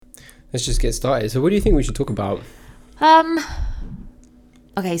Let's just get started. So what do you think we should talk about?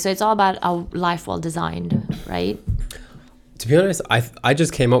 Okay, so it's all about our life well designed, right? To be honest, I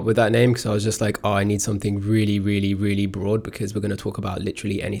just came up with that name because I was just like, oh, I need something really, really, really broad because we're going to talk about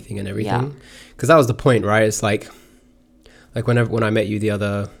literally anything and everything. Because that was the point, right? It's like when I met you the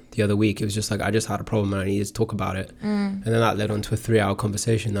other week, it was just like I just had a problem and I needed to talk about it. And then that led on to a 3-hour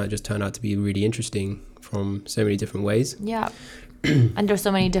conversation that just turned out to be really interesting from so many different ways. Yeah. And there's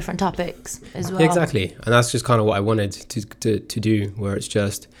so many different topics as well. Yeah, exactly. And that's just kind of what I wanted to do, where it's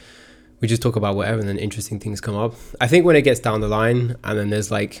just we just talk about whatever and then interesting things come up. I think when it gets down the line and then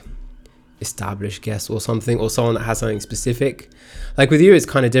there's like established guests or something, or someone that has something specific, like with you, it's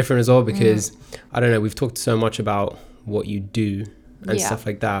kind of different as well because I don't know, we've talked so much about what you do and stuff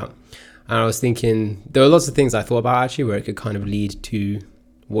like that. And I was thinking there were lots of things I thought about actually where it could kind of lead to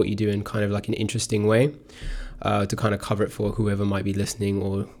what you do in kind of like an interesting way to kind of cover it for whoever might be listening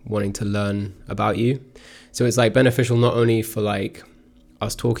or wanting to learn about you. So it's like beneficial not only for like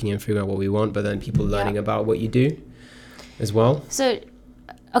us talking and figuring out what we want, but then people learning about what you do as well. So,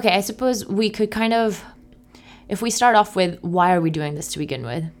 okay, I suppose we could kind of, if we start off with why are we doing this to begin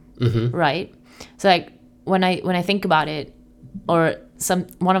with, right? So like when I think about it, or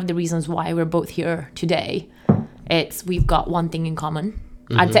one of the reasons why we're both here today, it's we've got one thing in common.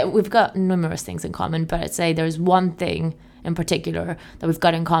 I'd say we've got numerous things in common, but I'd say there's one thing in particular that we've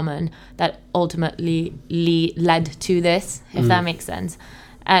got in common that ultimately led to this, if that makes sense.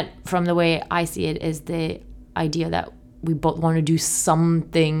 And from the way I see it is the idea that we both want to do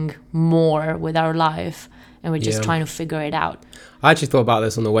something more with our life and we're just trying to figure it out. I actually thought about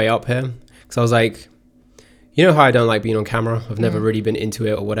this on the way up here because I was like, you know how I don't like being on camera? I've never really been into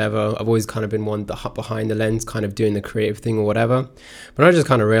it or whatever. I've always kind of been one behind the lens, kind of doing the creative thing or whatever. But I just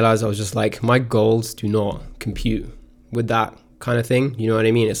kind of realized I was just like, my goals do not compute with that kind of thing. You know what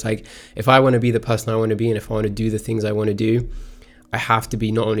I mean? It's like, if I want to be the person I want to be and if I want to do the things I want to do, I have to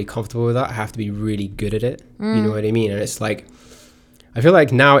be not only comfortable with that, I have to be really good at it. You know what I mean? And it's like, I feel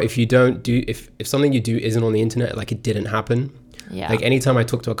like now if you don't do, if something you do isn't on the internet, like it didn't happen. Yeah. Like anytime I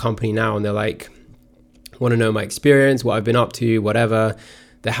talk to a company now and they're like, want to know my experience, what I've been up to, whatever,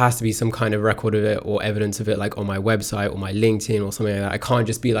 there has to be some kind of record of it or evidence of it, like on my website or my LinkedIn or something like that. I can't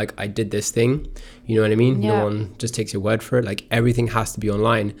just be like, I did this thing. You know what I mean? Yeah. No one just takes your word for it. Like everything has to be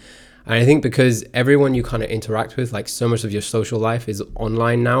online. And I think because everyone you kind of interact with, like so much of your social life is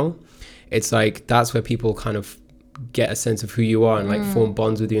online now, it's like that's where people kind of get a sense of who you are and like form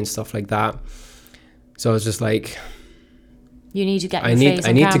bonds with you and stuff like that. So I was just like, you need to get I need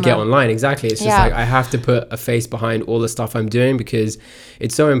to get online. Exactly. It's just like I have to put a face behind all the stuff I'm doing because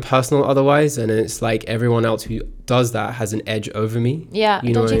it's so impersonal otherwise, and it's like everyone else who does that has an edge over me. Yeah.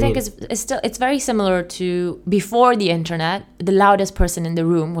 Don't you think it's very similar to before the internet, the loudest person in the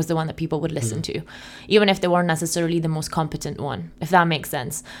room was the one that people would listen to, even if they weren't necessarily the most competent one, if that makes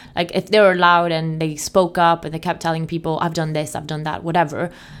sense. Like if they were loud and they spoke up and they kept telling people, I've done this, I've done that,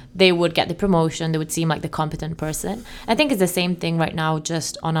 whatever, they would get the promotion. They would seem like the competent person. I think it's the same thing right now,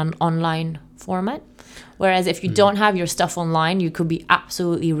 just on an online format. Whereas if you don't have your stuff online, you could be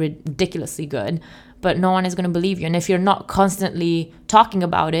absolutely ridiculously good, but no one is going to believe you. And if you're not constantly talking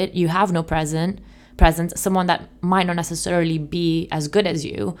about it, you have no presence. Someone that might not necessarily be as good as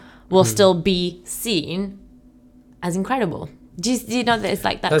you will still be seen as incredible. Do you know that it's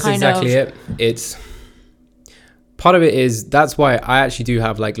like that? That's kind exactly of it. It's part of it is that's why I actually do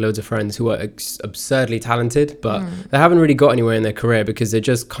have like loads of friends who are absurdly talented, but they haven't really got anywhere in their career because they're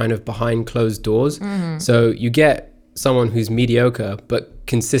just kind of behind closed doors. So you get someone who's mediocre but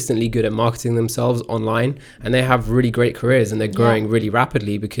consistently good at marketing themselves online, and they have really great careers and they're growing really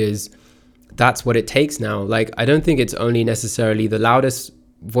rapidly because that's what it takes now. Like I don't think it's only necessarily the loudest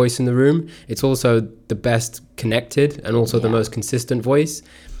voice in the room, it's also the best connected and also the most consistent voice.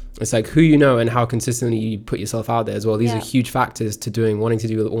 It's like who you know and how consistently you put yourself out there as well. These are huge factors to wanting to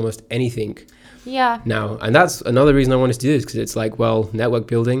do almost anything now. And that's another reason I wanted to do this, because it's like, well, network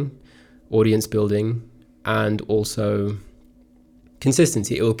building, audience building, and also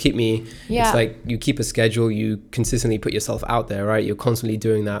consistency. It will keep me, it's like you keep a schedule, you consistently put yourself out there, right? You're constantly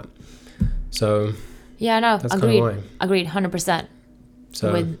doing that. So that's agreed 100%.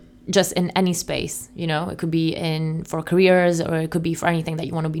 So with just in any space, you know, it could be for careers or it could be for anything that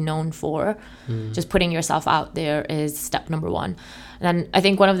you want to be known for. Just putting yourself out there is step number one. And I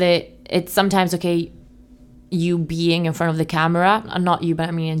think it's sometimes you being in front of the camera, and not you, but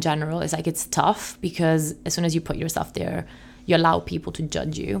I mean in general, it's like it's tough because as soon as you put yourself there, you allow people to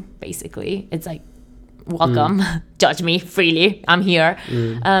judge you, basically. It's like, welcome, judge me freely, I'm here.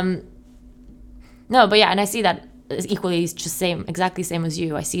 No, but yeah, and I see that is equally just exactly same as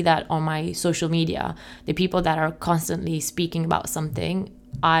you. I see that on my social media. The people that are constantly speaking about something,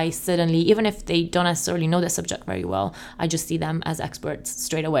 I suddenly, even if they don't necessarily know the subject very well, I just see them as experts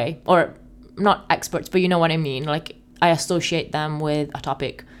straight away. Or not experts, but you know what I mean. Like, I associate them with a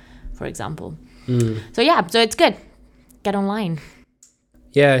topic, for example. So yeah, so it's good. Get online.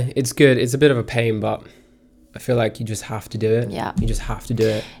 Yeah, it's good. It's a bit of a pain, but I feel like you just have to do it. Yeah. You just have to do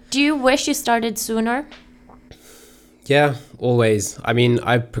it. Do you wish you started sooner? Yeah, always. I mean,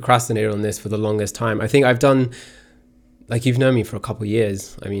 I've procrastinated on this for the longest time. I think I've done, like, you've known me for a couple of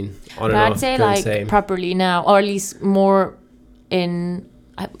years. I mean, on and off. I'd say like properly now, or at least more in,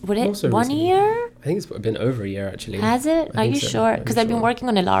 would it, 1 year? I think it's been over a year, actually. Has it? Are you so. sure? Because I've been working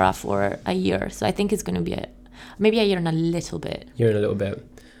on Elara for a year, so I think it's going to be maybe a year and a little bit. Year and a little bit.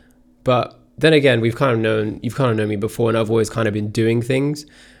 But then again, you've kind of known me before, and I've always kind of been doing things.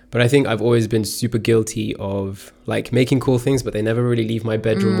 But I think I've always been super guilty of like making cool things, but they never really leave my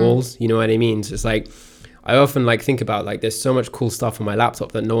bedroom walls. You know what I mean? So it's like, I often like think about like, there's so much cool stuff on my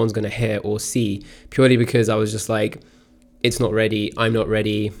laptop that no one's going to hear or see, purely because I was just like, it's not ready. I'm not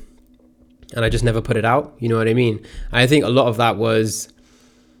ready. And I just never put it out. You know what I mean? And I think a lot of that was,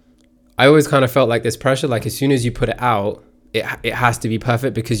 I always kind of felt like this pressure, like as soon as you put it out, it has to be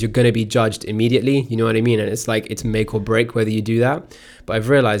perfect because you're going to be judged immediately. You know what I mean? And it's like, it's make or break whether you do that. But I've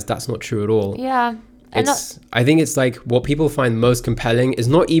realized that's not true at all. Yeah. I think it's like what people find most compelling is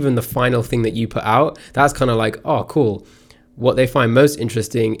not even the final thing that you put out. That's kind of like, oh, cool. What they find most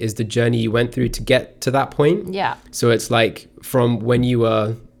interesting is the journey you went through to get to that point. Yeah. So it's like from when you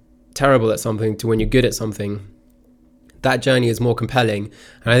were terrible at something to when you're good at something. That journey is more compelling.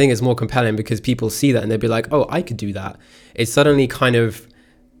 And I think it's more compelling because people see that and they'll be like, oh, I could do that. It suddenly kind of,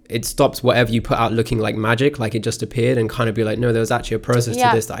 it stops whatever you put out looking like magic, like it just appeared, and kind of be like, no, there was actually a process to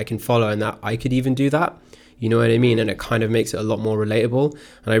this that I can follow and that I could even do that. You know what I mean? And it kind of makes it a lot more relatable.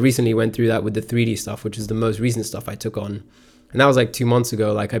 And I recently went through that with the 3D stuff, which is the most recent stuff I took on. And that was like 2 months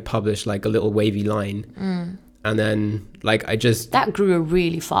ago. Like I published like a little wavy line. And then like I just... That grew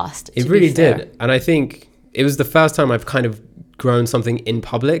really fast. It really did. And I think it was the first time I've kind of grown something in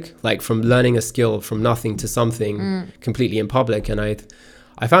public, like from learning a skill from nothing to something completely in public. And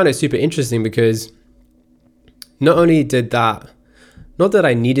I found it super interesting because not only did that, not that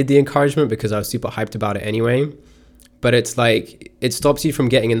I needed the encouragement because I was super hyped about it anyway, but it's like, it stops you from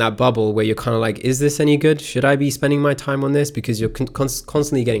getting in that bubble where you're kind of like, is this any good? Should I be spending my time on this? Because you're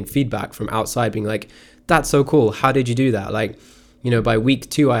constantly getting feedback from outside being like, that's so cool. How did you do that? Like, you know, by week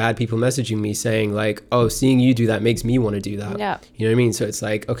 2, I had people messaging me saying like, oh, seeing you do that makes me want to do that. Yeah. You know what I mean? So it's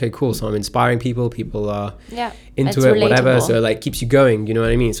like, okay, cool. So I'm inspiring people are into it's it, relatable. whatever. So it like keeps you going. You know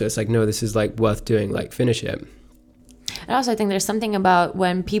what I mean? So it's like, no, this is like worth doing, like finish it. And also I think there's something about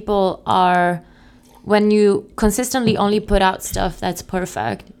when you consistently only put out stuff that's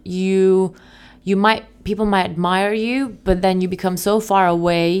perfect, people might admire you, but then you become so far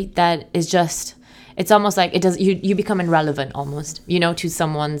away that it's almost like you become irrelevant almost, you know, to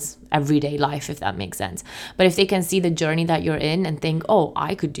someone's everyday life, if that makes sense. But if they can see the journey that you're in and think, oh,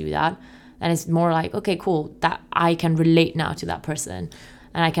 I could do that, then it's more like, okay, cool, that I can relate now to that person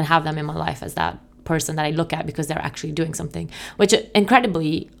and I can have them in my life as that person that I look at because they're actually doing something, which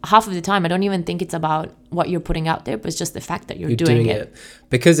incredibly half of the time I don't even think it's about what you're putting out there, but it's just the fact that you're doing it.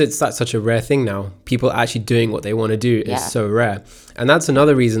 Because it's such a rare thing now. People actually doing what they want to do is so rare. And that's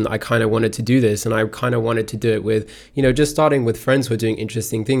another reason I kind of wanted to do this, and I kind of wanted to do it with, you know, just starting with friends who are doing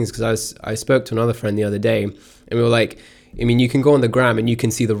interesting things. Because I spoke to another friend the other day and we were like, I mean, you can go on the gram and you can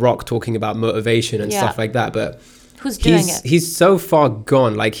see The Rock talking about motivation and stuff like that, but who's doing it? He's so far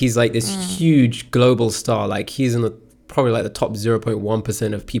gone. Like he's like this huge global star. Like he's in probably like the top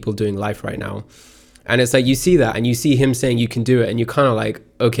 0.1% of people doing life right now. And it's like you see that and you see him saying you can do it and you're kind of like,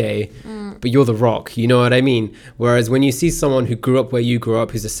 okay, but you're The Rock. You know what I mean? Whereas when you see someone who grew up where you grew up,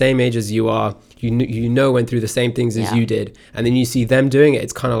 who's the same age as you are, you know went through the same things as you did, and then you see them doing it,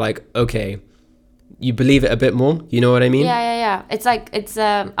 it's kind of like, okay, you believe it a bit more. You know what I mean? Yeah. It's like,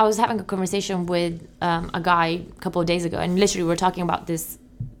 I was having a conversation with a guy a couple of days ago, and literally we're talking about this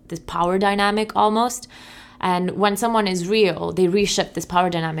power dynamic almost. And when someone is real, they reshift this power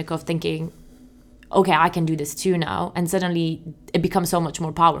dynamic of thinking, okay, I can do this too now. And suddenly it becomes so much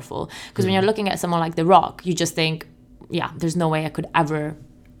more powerful. Because when you're looking at someone like The Rock, you just think, yeah, there's no way I could ever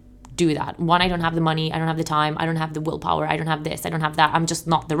do that. One, I don't have the money, I don't have the time, I don't have the willpower, I don't have this, I don't have that. I'm just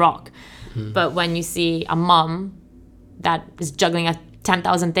not The Rock. But when you see a mom that is juggling a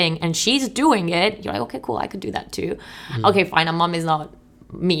 10,000 thing and she's doing it, you're like, okay, cool, I could do that too. Okay, fine, a mom is not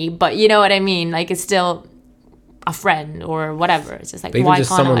me, but you know what I mean? Like, it's still, a friend or whatever. It's just like, but even why just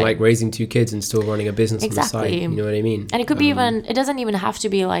can't someone I? like raising 2 kids and still running a business on the side, you know what I mean? And it could be even, it doesn't even have to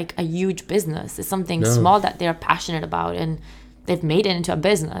be like a huge business. It's something small that they're passionate about and they've made it into a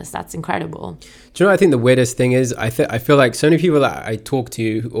business. That's incredible. Do you know what I think the weirdest thing is? I feel like so many people that I talk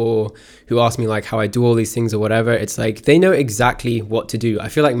to or who ask me like how I do all these things or whatever, it's like they know exactly what to do. I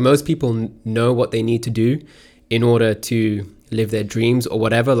feel like most people know what they need to do in order to live their dreams or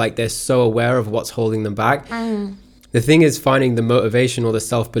whatever. Like they're so aware of what's holding them back. The thing is finding the motivation or the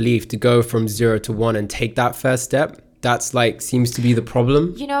self-belief to go from 0 to 1 and take that first step. That's like seems to be the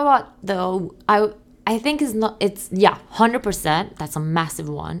problem. You know what though? I think it's 100%. That's a massive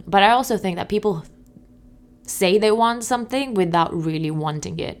one. But I also think that people say they want something without really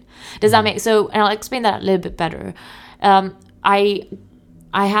wanting it. Does that make so? And I'll explain that a little bit better. I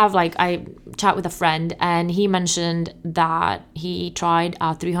chat with a friend and he mentioned that he tried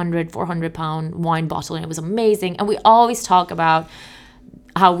a 300-400 pound wine bottle and it was amazing. And we always talk about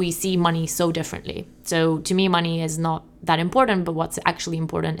how we see money so differently. So to me, money is not that important, but what's actually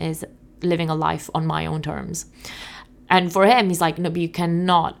important is living a life on my own terms. And for him, he's like, no, but you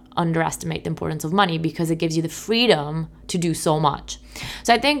cannot underestimate the importance of money because it gives you the freedom to do so much.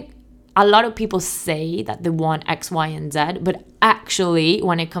 So I think a lot of people say that they want X, Y, and Z, but actually,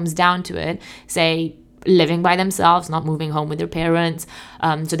 when it comes down to it, say living by themselves, not moving home with their parents,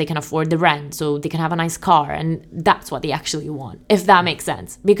 so they can afford the rent, so they can have a nice car, and that's what they actually want, if that makes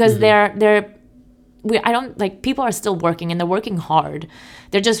sense. Because people are still working and they're working hard.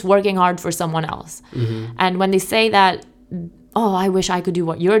 They're just working hard for someone else. And when they say that, oh, I wish I could do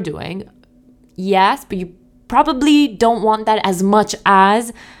what you're doing, yes, but you probably don't want that as much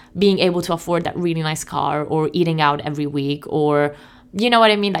as being able to afford that really nice car or eating out every week or, you know what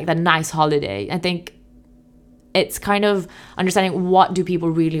I mean, like that nice holiday. I think it's kind of understanding what do people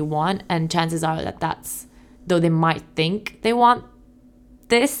really want, and chances are that that's, though they might think they want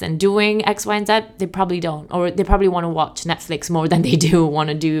this and doing X, Y, and Z, they probably don't, or they probably want to watch Netflix more than they do want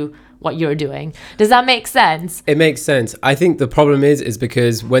to do what you're doing. Does that make sense? It makes sense. I think the problem is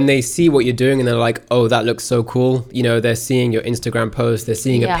because when they see what you're doing and they're like, oh, that looks so cool. You know, they're seeing your Instagram post, they're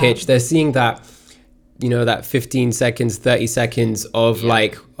seeing a pitch, they're seeing that, you know, that 15 seconds, 30 seconds of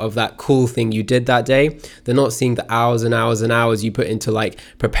of that cool thing you did that day. They're not seeing the hours and hours and hours you put into like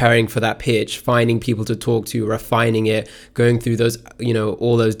preparing for that pitch, finding people to talk to, refining it, going through those, you know,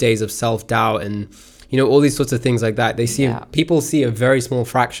 all those days of self-doubt and, you know, all these sorts of things like that. They see, people see a very small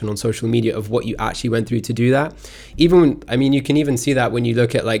fraction on social media of what you actually went through to do that. Even when, I mean, you can even see that when you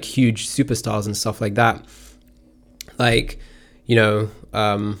look at like huge superstars and stuff like that. Like, you know,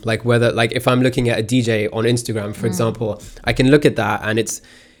 like whether, like if I'm looking at a DJ on Instagram, for example, I can look at that and it's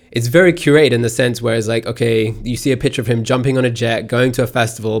very curated in the sense where it's like, okay, you see a picture of him jumping on a jet, going to a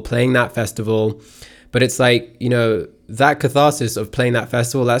festival, playing that festival. But it's like, you know, that catharsis of playing that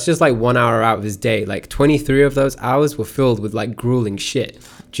festival, that's just like 1 hour out of his day. Like 23 of those hours were filled with like grueling shit.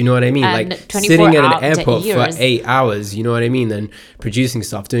 Do you know what I mean? And like sitting at an airport for 8 hours, you know what I mean? Then producing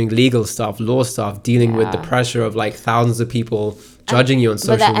stuff, doing legal stuff, law stuff, dealing with the pressure of like thousands of people judging you on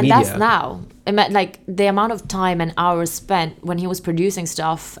social media. And that's now. It meant like the amount of time and hours spent when he was producing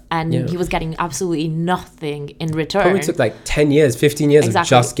stuff and he was getting absolutely nothing in return. Probably took like 10 years, 15 years of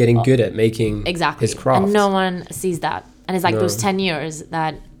just getting good at making his craft. And no one sees that. And it's like those 10 years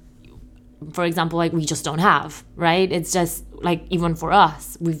that, for example, like we just don't have, right? It's just like, even for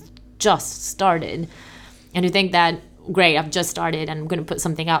us, we've just started. And you think that, great, I've just started and I'm going to put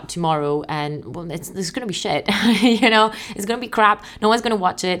something out tomorrow and well, it's going to be shit, you know, it's going to be crap. No one's going to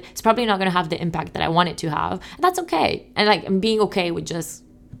watch it. It's probably not going to have the impact that I want it to have. And that's okay. And like, I'm being okay with just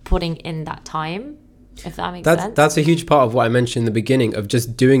putting in that time, if that makes sense. That's a huge part of what I mentioned in the beginning of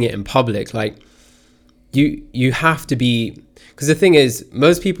just doing it in public. Like you have to be, because the thing is,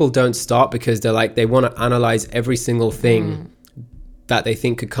 most people don't start because they're like, they want to analyze every single thing that they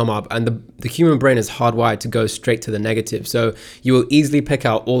think could come up, and the human brain is hardwired to go straight to the negative. So you will easily pick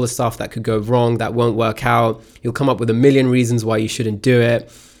out all the stuff that could go wrong, that won't work out. You'll come up with a million reasons why you shouldn't do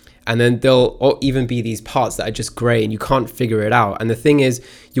it, and then there'll even be these parts that are just gray and you can't figure it out. And the thing is,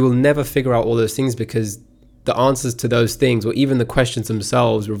 you will never figure out all those things because the answers to those things, or even the questions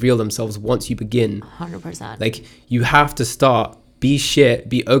themselves, reveal themselves once you begin. 100%. Like, you have to start, be shit,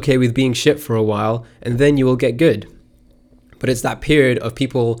 be okay with being shit for a while, and then you will get good. But it's that period of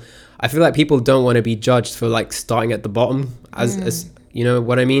people, I feel like people don't want to be judged for like starting at the bottom, as you know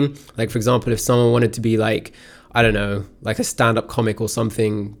what I mean? Like, for example, if someone wanted to be like, I don't know, like a stand-up comic or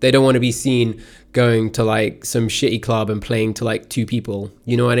something, they don't want to be seen going to like some shitty club and playing to like 2 people.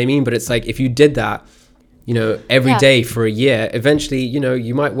 You know what I mean? But it's like, if you did that, you know, every Yeah. day for a year, eventually, you know,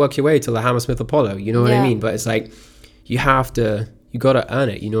 you might work your way to the Hammersmith Apollo. You know what I Yeah. mean? But it's like, you got to earn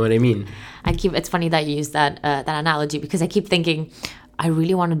it. You know what I mean? It's funny that you use that analogy, because I keep thinking, I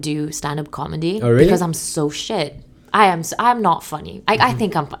really want to do stand-up comedy. Oh, really? Because I'm so shit. I'm not funny. I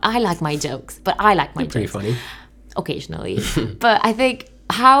think I like my jokes, but I like my Pretty jokes funny. occasionally. But I think,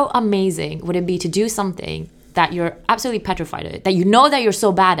 how amazing would it be to do something that you're absolutely petrified of, that you know that you're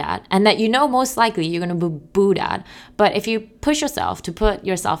so bad at, and that you know most likely you're going to be booed at. But if you push yourself to put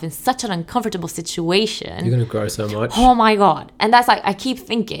yourself in such an uncomfortable situation, You're going to grow so much. oh my God. And that's like, I keep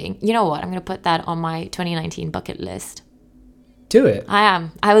thinking, you know what? I'm going to put that on my 2019 bucket list. Do it. I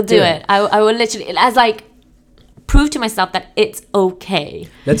will do it. I will literally, as like, prove to myself that it's okay.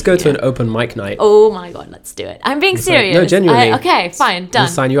 Let's go to an open mic night. Oh my God, let's do it. I'm being serious. No, genuinely. Okay, fine, done. We'll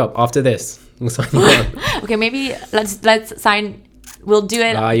sign you up after this. We'll sign you up. Okay, maybe let's sign. We'll do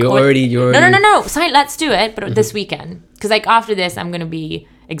it. You're already. No. Sign. Let's do it, but this weekend. Because like after this, I'm gonna be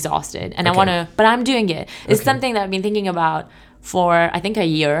exhausted, and I wanna. But I'm doing it. It's something that I've been thinking about for I think a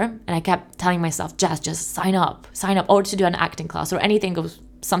year, and I kept telling myself, just sign up, or to do an acting class or anything goes.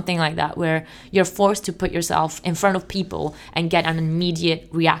 Something like that, where you're forced to put yourself in front of people and get an immediate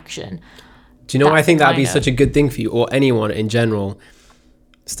reaction. Do you know why I think that'd be kind of- such a good thing for you, or anyone in general?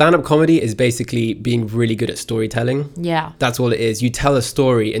 Stand-up comedy is basically being really good at storytelling. Yeah. That's all it is. You tell a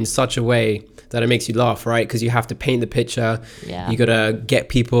story in such a way that it makes you laugh, right? Because you have to paint the picture. Yeah. You gotta get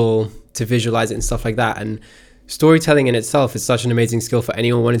people to visualize it and stuff like that. And storytelling in itself is such an amazing skill for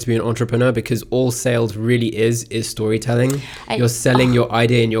anyone wanting to be an entrepreneur, because all sales really is storytelling. You're selling your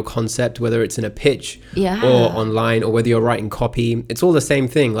idea and your concept, whether it's in a pitch or online, or whether you're writing copy. It's all the same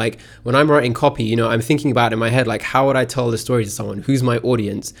thing. Like when I'm writing copy, you know, I'm thinking about it in my head, like, how would I tell the story to someone? Who's my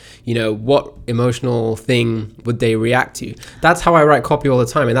audience? You know, what emotional thing would they react to? That's how I write copy all the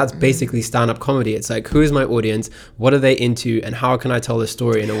time. And that's basically stand-up comedy. It's like, who is my audience? What are they into? And how can I tell the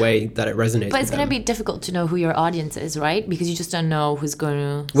story in a way that it resonates But it's with going to them? be difficult to know who your audience is, right? Because you just don't know who's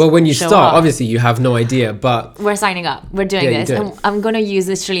going to. Well, when you show start, up. obviously you have no idea, but We're signing up. We're doing Yeah, you this, do it. and I'm gonna use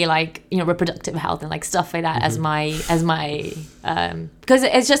literally like, you know, reproductive health and like stuff like that as my because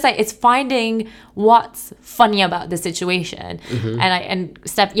it's just like, it's finding what's funny about the situation, and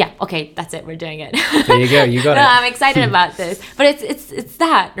okay, that's it. We're doing it. there you go, you got No, it. I'm excited about this, but it's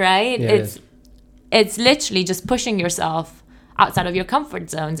that, right? Yeah, It's literally just pushing yourself outside of your comfort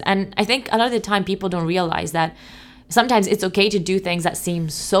zones. And I think a lot of the time people don't realize that sometimes it's okay to do things that seem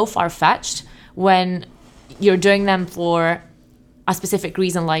so far-fetched when you're doing them for a specific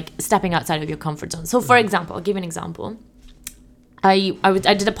reason, like stepping outside of your comfort zone. So for example, I'll give you an example. I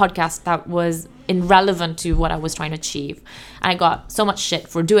did a podcast that was irrelevant to what I was trying to achieve, and I got so much shit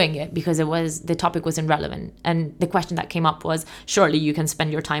for doing it because the topic was irrelevant, and the question that came up was, surely you can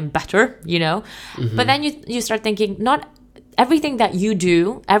spend your time better, you know? But then you start thinking, not everything that you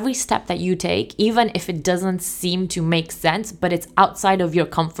do, every step that you take, even if it doesn't seem to make sense, but it's outside of your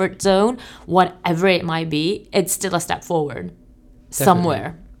comfort zone, whatever it might be, it's still a step forward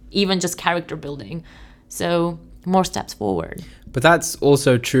somewhere, even just character building. So more steps forward. But that's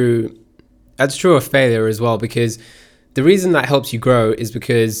also true. That's true of failure as well, because the reason that helps you grow is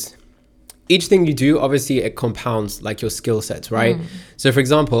because each thing you do, obviously it compounds like your skill sets, right? So for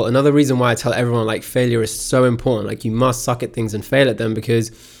example, another reason why I tell everyone like failure is so important, like you must suck at things and fail at them,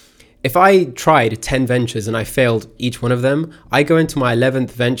 because if I tried 10 ventures and I failed each one of them, I go into my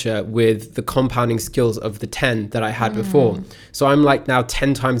 11th venture with the compounding skills of the 10 that I had before. So I'm like now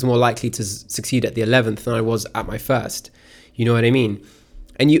 10 times more likely to succeed at the 11th than I was at my first. You know what I mean?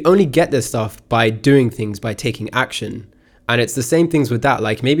 And you only get this stuff by doing things, by taking action. And it's the same things with that.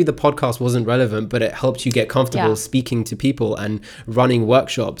 Like maybe the podcast wasn't relevant, but it helped you get comfortable speaking to people and running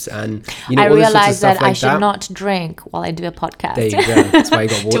workshops and, you know, I all this sorts of realized stuff that like I should that. not drink while I do a podcast. There you go. That's why you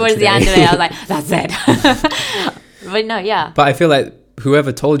got water Towards today. the end of it, I was like, that's it. But no, yeah. But I feel like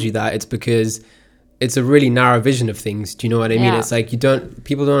whoever told you that, it's because it's a really narrow vision of things. Do you know what I mean? Yeah. It's like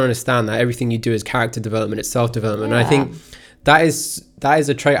people don't understand that everything you do is character development, it's self-development. And I think that is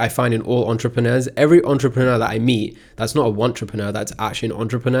a trait I find in all entrepreneurs. Every entrepreneur that I meet, that's not a wantrepreneur, that's actually an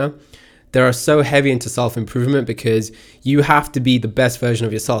entrepreneur. They are so heavy into self-improvement because you have to be the best version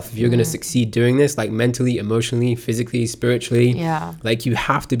of yourself if you're going to succeed doing this, like mentally, emotionally, physically, spiritually. Yeah. Like you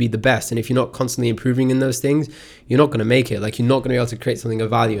have to be the best. And if you're not constantly improving in those things, you're not going to make it. Like you're not going to be able to create something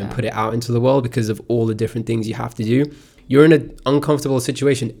of value and put it out into the world because of all the different things you have to do. You're in an uncomfortable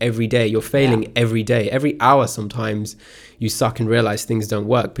situation every day. You're failing every day. Every hour sometimes you suck and realize things don't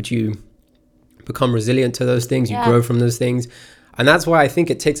work, but you become resilient to those things. You grow from those things. And that's why I think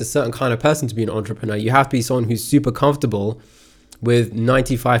it takes a certain kind of person to be an entrepreneur. You have to be someone who's super comfortable with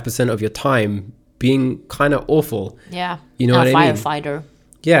 95% of your time being kind of awful. Yeah. You know what I mean? Firefighter.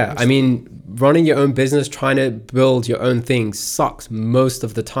 Yeah. I mean, running your own business, trying to build your own thing sucks most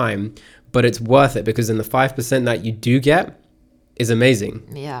of the time, but it's worth it because then the 5% that you do get is amazing.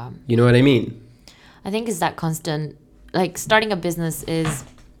 Yeah. You know what I mean? I think it's that constant, like starting a business is,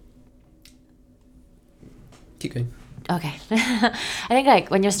 Keep going. okay. I think like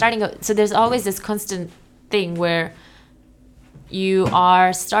when you're starting, so there's always this constant thing where you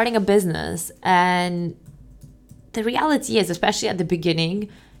are starting a business and the reality is, especially at the beginning,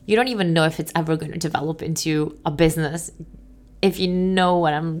 you don't even know if it's ever going to develop into a business, if you know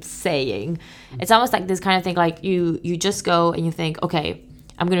what I'm saying. It's almost like this kind of thing, like you just go and you think, okay,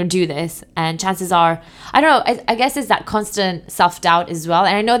 I'm going to do this. And chances are, I don't know, I guess it's that constant self-doubt as well.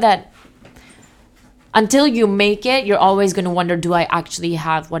 And I know that until you make it, you're always going to wonder, do I actually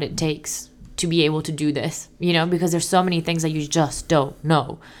have what it takes to be able to do this? You know, because there's so many things that you just don't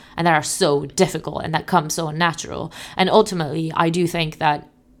know and that are so difficult and that come so unnatural. And ultimately, I do think that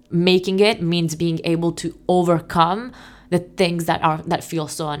making it means being able to overcome the things that feel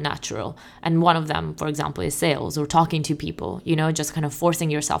so unnatural. And one of them, for example, is sales or talking to people, you know, just kind of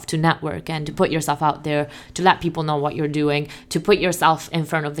forcing yourself to network and to put yourself out there, to let people know what you're doing, to put yourself in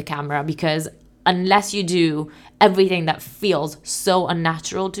front of the camera, because unless you do everything that feels so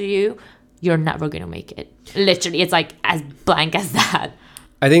unnatural to you, you're never going to make it. Literally, it's like as blank as that.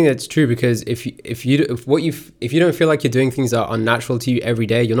 I think that's true because if you don't feel like you're doing things that are unnatural to you every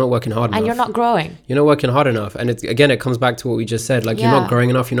day, you're not working hard enough. And you're not growing. You're not working hard enough. And it comes back to what we just said. Like you're not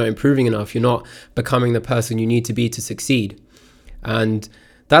growing enough, you're not improving enough, you're not becoming the person you need to be to succeed. And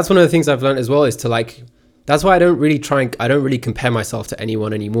that's one of the things I've learned as well is to like, that's why I don't really compare myself to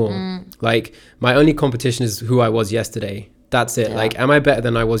anyone anymore. Like my only competition is who I was yesterday. That's it. Yeah. Like, am I better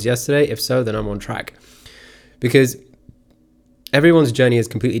than I was yesterday? If so, then I'm on track. Because everyone's journey is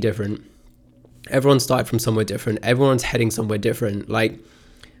completely different. Everyone started from somewhere different. Everyone's heading somewhere different. Like,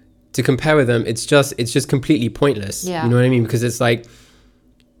 to compare with them, it's just completely pointless. Yeah. You know what I mean? Because it's like,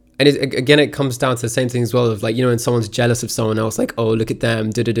 and it comes down to the same thing as well of like, you know, when someone's jealous of someone else, like, oh, look at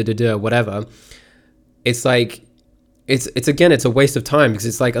them, whatever. It's like, it's a waste of time because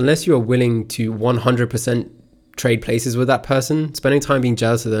it's like, unless you are willing to 100% trade places with that person, spending time being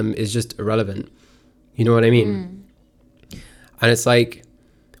jealous of them is just irrelevant. You know what I mean? And it's like,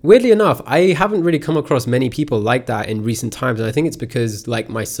 weirdly enough, I haven't really come across many people like that in recent times. And I think it's because like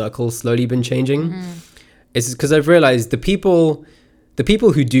my circle's slowly been changing. It's because I've realized the people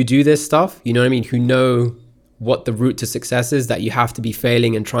who do this stuff, you know what I mean? Who know what the route to success is, that you have to be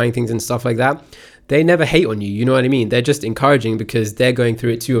failing and trying things and stuff like that. They never hate on you. You know what I mean? They're just encouraging because they're going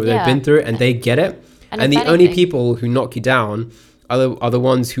through it too, or they've been through it and they get it. And the only people who knock you down are the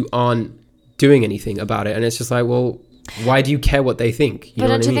ones who aren't doing anything about it. And it's just like, well, why do you care what they think? But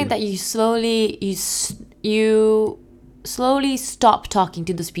don't you think that you slowly stop talking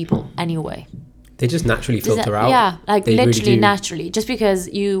to those people anyway? They just naturally filter out. Yeah, like they literally really naturally. Just because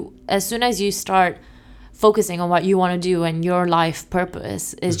as soon as you start focusing on what you want to do and your life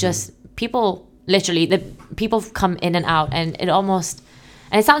purpose is just people, literally, the people come in and out, and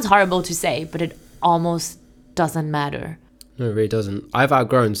it sounds horrible to say, but it almost doesn't matter. No, it really doesn't. I've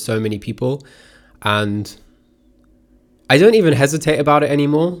outgrown so many people and I don't even hesitate about it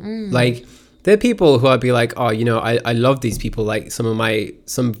anymore. Like there are people who I'd be like, oh, you know, I love these people, like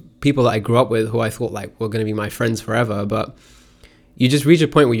some people that I grew up with who I thought like were going to be my friends forever. But you just reach a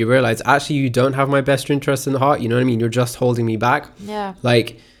point where you realize actually you don't have my best interest in heart. You know what I mean? You're just holding me back. Yeah.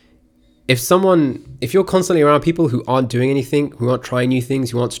 Like if you're constantly around people who aren't doing anything, who aren't trying new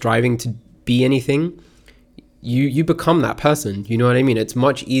things, who aren't striving to be anything, you become that person. You know what I mean? It's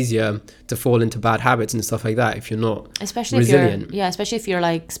much easier to fall into bad habits and stuff like that if you're not resilient. Especially if you're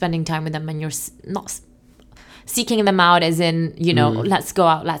like spending time with them and you're not seeking them out as in, you know, let's go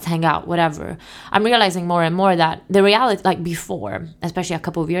out, let's hang out, whatever. I'm realizing more and more that the reality, like before, especially a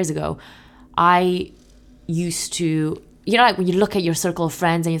couple of years ago, I used to, you know, like when you look at your circle of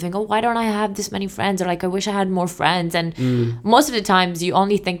friends and you think, oh, why don't I have this many friends? Or like, I wish I had more friends. And most of the times you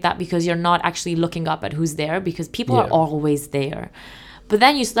only think that because you're not actually looking up at who's there, because people are always there. But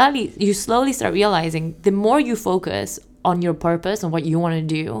then you slowly start realizing the more you focus on your purpose and what you want to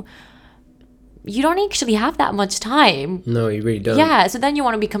do, you don't actually have that much time. No, you really don't. Yeah. So then you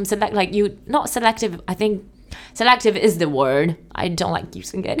want to become not selective. I think selective is the word. I don't like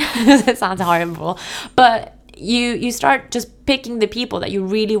using it. It sounds horrible. But you start just picking the people that you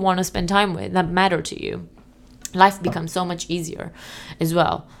really want to spend time with, that matter to you. Life becomes so much easier as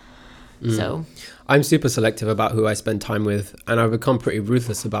well. So I'm super selective about who I spend time with, and I've become pretty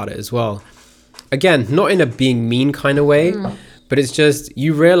ruthless about it as well. Again, not in a being mean kind of way, but it's just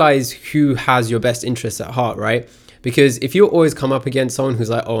you realize who has your best interests at heart, right? Because if you always come up against someone who's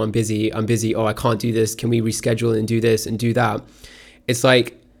like, oh, I'm busy, oh, I can't do this, can we reschedule and do this and do that? It's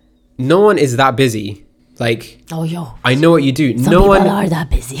like, no one is that busy. Like, oh, yo, I know what you do. Some people are that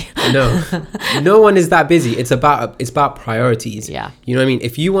busy. No one is that busy. It's about priorities. Yeah. You know what I mean?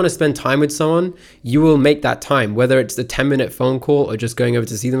 If you want to spend time with someone, you will make that time, whether it's the 10-minute phone call or just going over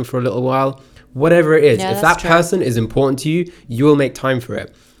to see them for a little while, whatever it is. Yeah, if that true. person is important to you, you will make time for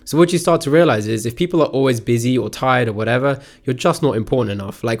it. So what you start to realize is if people are always busy or tired or whatever, you're just not important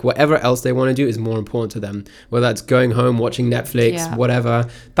enough. Like whatever else they want to do is more important to them. Whether that's going home, watching Netflix, whatever,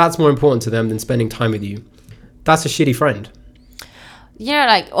 that's more important to them than spending time with you. That's a shitty friend. You know,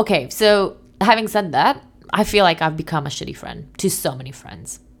 like, okay, so having said that, I feel like I've become a shitty friend to so many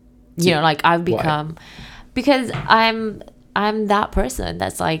friends. You know, like I've become, because I'm that person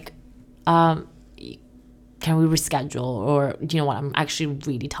that's like, can we reschedule? Or, you know what, I'm actually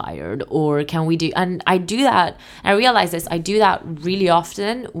really tired. Or can we do, and I do that, and I realize this, I do that really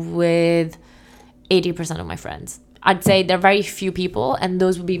often with 80% of my friends. I'd say there are very few people, and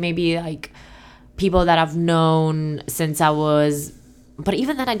those would be maybe like people that I've known since I was, but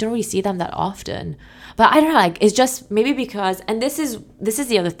even then I don't really see them that often. But I don't know, like it's just maybe because, and this is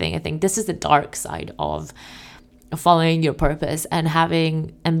the other thing, I think this is the dark side of following your purpose and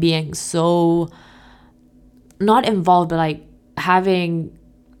having and being so not involved, but like having,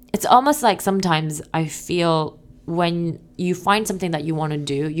 it's almost like sometimes I feel when you find something that you want to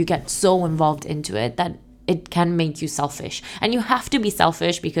do, you get so involved into it that it can make you selfish. And you have to be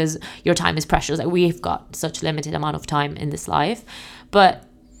selfish because your time is precious. Like we've got such limited amount of time in this life. But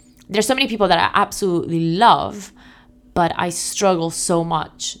there's so many people that I absolutely love, but I struggle so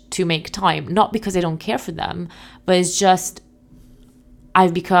much to make time. Not because I don't care for them, but it's just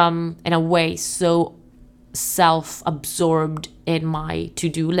I've become in a way so self-absorbed in my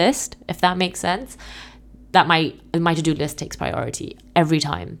to-do list, if that makes sense, that my to-do list takes priority every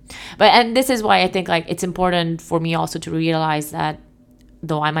time. And this is why I think like it's important for me also to realize that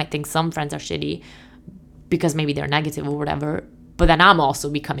though I might think some friends are shitty because maybe they're negative or whatever, but then I'm also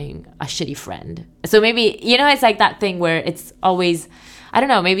becoming a shitty friend. So maybe, you know, it's like that thing where it's always, I don't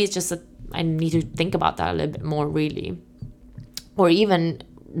know, maybe it's just I need to think about that a little bit more really, or even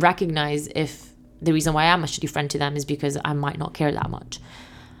recognize if the reason why I'm a shitty friend to them is because I might not care that much.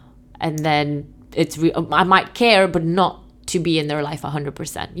 And then I might care, but not to be in their life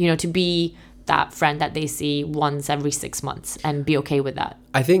 100%, you know, to be that friend that they see once every 6 months and be okay with that.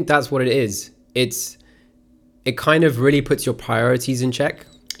 I think that's what it is. It kind of really puts your priorities in check.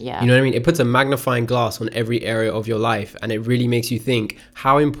 Yeah. You know what I mean? It puts a magnifying glass on every area of your life, and it really makes you think,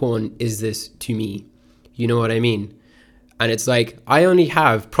 how important is this to me? You know what I mean? And it's like, I only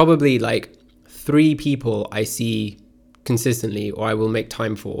have probably like 3 people I see consistently, or I will make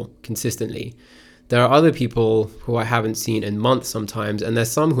time for consistently. There are other people who I haven't seen in months sometimes, and there's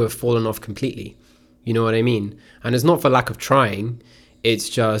some who have fallen off completely. You know what I mean? And it's not for lack of trying. It's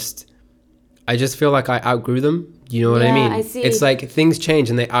just, I just feel like I outgrew them. You know what I mean? I see. It's like things change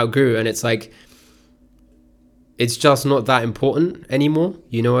and they outgrew, and it's like, it's just not that important anymore.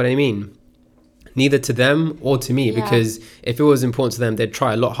 You know what I mean? Neither to them or to me, because if it was important to them, they'd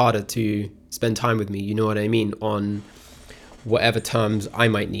try a lot harder to spend time with me. You know what I mean? On whatever terms I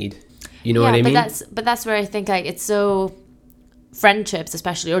might need. You know what I mean? But that's where I think like it's so, friendships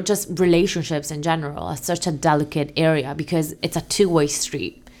especially, or just relationships in general, are such a delicate area because it's a two-way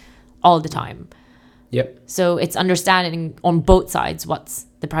street all the time. Yep. So it's understanding on both sides what's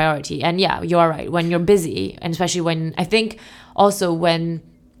the priority. And yeah, you are right. When you're busy, and especially when, I think also when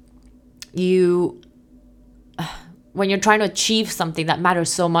you're trying to achieve something that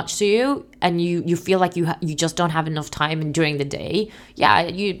matters so much to you, and you feel like you just don't have enough time during the day,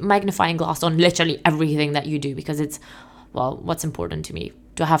 you magnifying glass on literally everything that you do, because it's, well, what's important to me?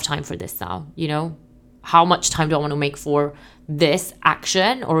 Do I have time for this now? You know, how much time do I want to make for this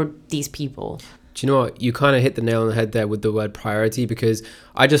action or these people? Do you know what? You kind of hit the nail on the head there with the word priority, because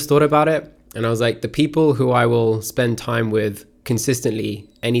I just thought about it and I was like, the people who I will spend time with consistently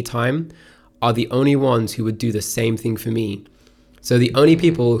anytime are the only ones who would do the same thing for me. So the only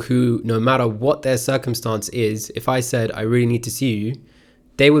people who, no matter what their circumstance is, if I said, I really need to see you,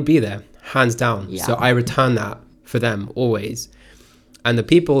 they would be there, hands down. Yeah. So I return that for them always. And the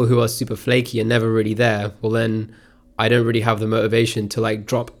people who are super flaky and never really there, well then I don't really have the motivation to like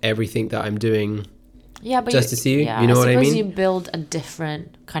drop everything that I'm doing just to see you. You know what I mean? You build a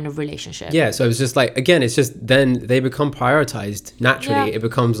different kind of relationship. Yeah, so it's just like, again, it's just then they become prioritized naturally. Yeah. It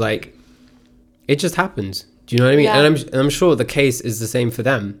becomes like, it just happens. Do you know what I mean? Yeah. And I'm sure the case is the same for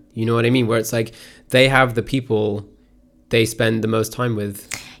them. You know what I mean? Where it's like they have the people they spend the most time with.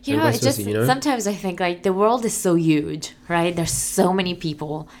 You know, it's just, sometimes I think like the world is so huge, right? There's so many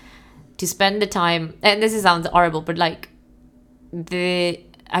people to spend the time, and this sounds horrible, but like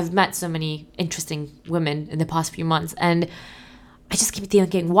I've met so many interesting women in the past few months, and I just keep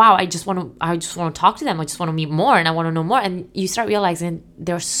thinking, wow, I just want to talk to them. I just want to meet more, and I want to know more. And you start realizing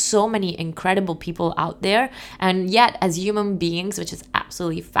there are so many incredible people out there. And yet, as human beings, which is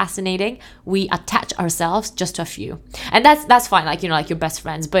absolutely fascinating, we attach ourselves just to a few. And that's fine, like, you know, like your best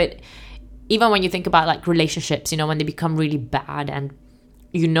friends. But even when you think about like relationships, you know, when they become really bad, and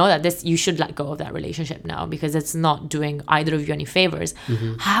you know that you should let go of that relationship now because it's not doing either of you any favors.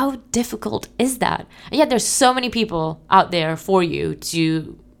 How difficult is that? And yet there's so many people out there for you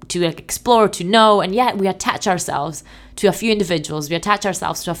to like explore, to know, and yet we attach ourselves to a few individuals, we attach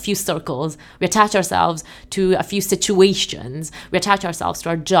ourselves to a few circles, we attach ourselves to a few situations, we attach ourselves to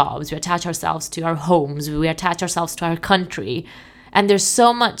our jobs, we attach ourselves to our homes, we attach ourselves to our country. And there's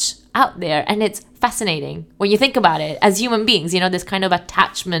so much out there, and it's fascinating when you think about it as human beings, you know, this kind of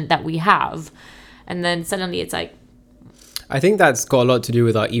attachment that we have. And then suddenly it's like, I think that's got a lot to do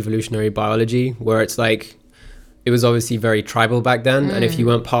with our evolutionary biology, where it's like, it was obviously very tribal back then. And if you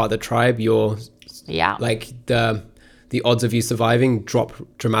weren't part of the tribe, like the odds of you surviving drop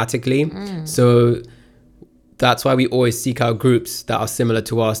dramatically. So that's why we always seek out groups that are similar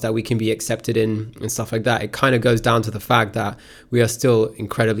to us, that we can be accepted in and stuff like that. It kind of goes down to the fact that we are still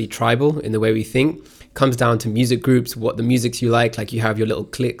incredibly tribal in the way we think. It comes down to music groups, what the musics you like you have your little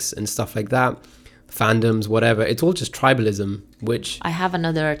cliques and stuff like that, fandoms, whatever. It's all just tribalism, which... I have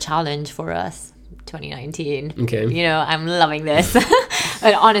another challenge for us, 2019. Okay. You know, I'm loving this.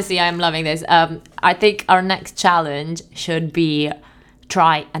 But honestly, I'm loving this. I think our next challenge should be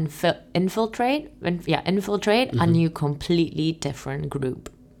try and infiltrate a new completely different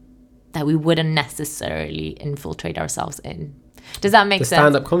group that we wouldn't necessarily infiltrate ourselves in. Does that make sense? The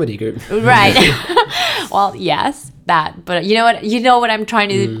stand-up comedy group. Right. Well, yes, that. But you know what I'm trying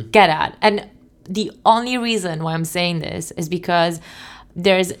to get at. And the only reason why I'm saying this is because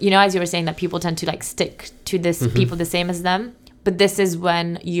there's, you know, as you were saying, that people tend to like stick to this people the same as them. But this is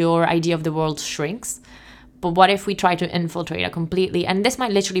when your idea of the world shrinks. But what if we try to infiltrate a completely, and this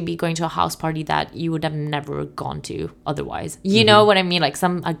might literally be going to a house party that you would have never gone to otherwise. You know what I mean? Like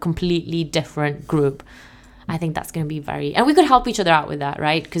a completely different group. I think that's going to be and we could help each other out with that,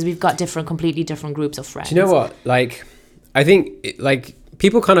 right? Because we've got completely different groups of friends. Do you know what? Like, I think like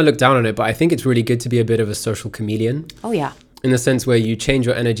people kind of look down on it, but I think it's really good to be a bit of a social chameleon. Oh, yeah. In the sense where you change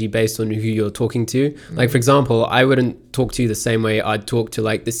your energy based on who you're talking to. Like, for example, I wouldn't talk to you the same way I'd talk to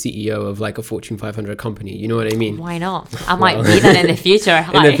like the CEO of like a Fortune 500 company. You know what I mean? Why not? I might be that in the future.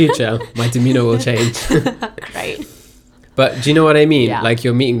 In the future, my demeanor will change. Great. But do you know what I mean? Yeah. Like,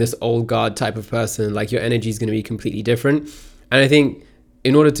 you're meeting this old guard type of person, like your energy is going to be completely different. And I think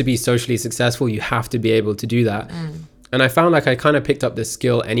in order to be socially successful, you have to be able to do that. And I found like I kind of picked up this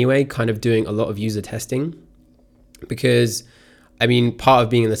skill anyway, kind of doing a lot of user testing. Because, I mean, part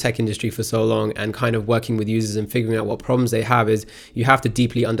of being in the tech industry for so long and kind of working with users and figuring out what problems they have is you have to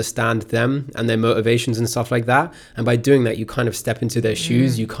deeply understand them and their motivations and stuff like that. And by doing that, you kind of step into their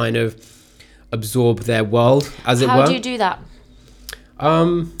shoes. You kind of absorb their world, as it were. How do you do that?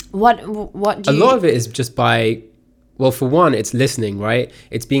 What do you... A lot of it is just by... Well, for one, it's listening, right?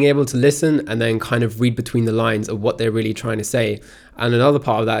 It's being able to listen and then kind of read between the lines of what they're really trying to say. And another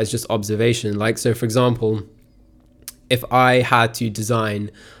part of that is just observation. Like, so for example... if I had to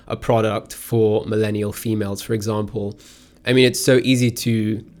design a product for millennial females, for example, I mean, it's so easy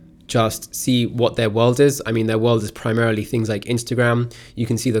to just see what their world is. I mean, their world is primarily things like Instagram. You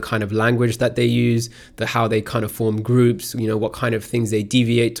can see the kind of language that they use, how they kind of form groups, you know, what kind of things they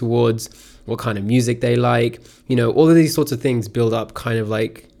deviate towards, what kind of music they like, you know, all of these sorts of things build up kind of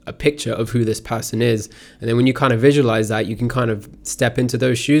like a picture of who this person is. And then when you kind of visualize that, you can kind of step into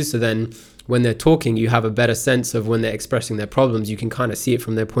those shoes. So then when they're talking, you have a better sense of when they're expressing their problems. You can kind of see it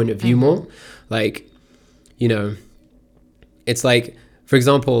from their point of view more. Like, you know, it's like, for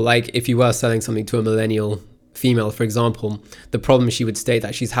example, like if you were selling something to a millennial female, for example, the problem she would state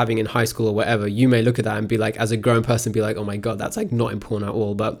that she's having in high school or whatever, you may look at that and be like, as a grown person, be like, oh my God, that's like not important at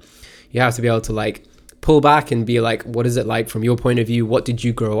all. But you have to be able to like pull back and be like, what is it like from your point of view? What did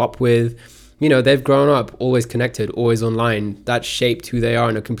you grow up with? You know, they've grown up always connected, always online. That shaped who they are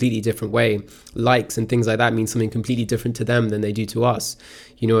in a completely different way. Likes and things like that mean something completely different to them than they do to us.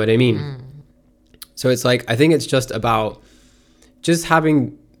 You know what I mean? So it's like, I think it's just about just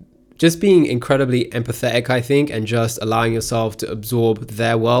being incredibly empathetic, I think, and just allowing yourself to absorb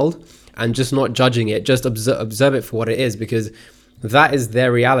their world and just not judging it. Just observe it for what it is, because that is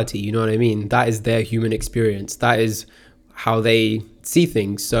their reality. You know what I mean? That is their human experience. That is how they see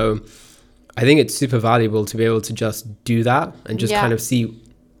things. So I think it's super valuable to be able to just do that and just kind of see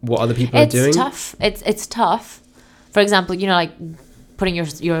what other people are doing. It's tough. It's tough. For example, you know, like putting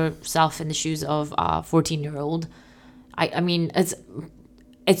yourself in the shoes of a 14-year-old. I mean,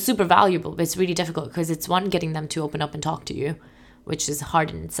 it's super valuable, but it's really difficult because it's one, getting them to open up and talk to you, which is hard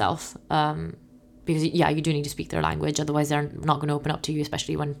in itself. Because you do need to speak their language, otherwise they're not going to open up to you,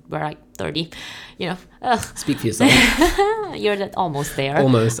 especially when we're like 30, you know. Speak for yourself. You're almost there.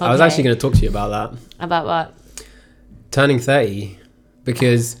 Almost. Okay. I was actually going to talk to you about that. About what? Turning 30,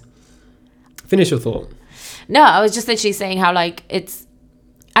 because finish your thought. No, I was just literally saying how like it's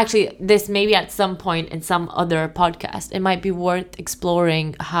actually, this maybe at some point in some other podcast, it might be worth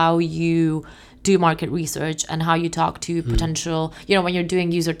exploring how you do market research and how you talk to potential, you know, when you're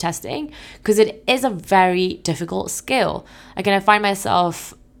doing user testing, because it is a very difficult skill. Like, and I find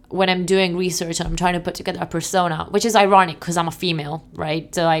myself when I'm doing research and I'm trying to put together a persona, which is ironic because I'm a female,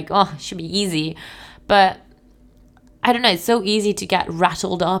 right? So like, oh, it should be easy. But I don't know, it's so easy to get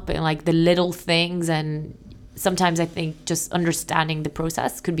rattled up in like the little things, and sometimes I think just understanding the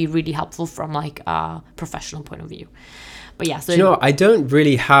process could be really helpful from like a professional point of view. But yeah, so you know, I don't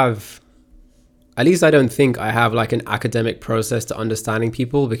really have, at least I don't think I have like an academic process to understanding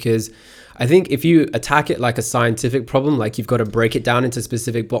people, because I think if you attack it like a scientific problem, like you've got to break it down into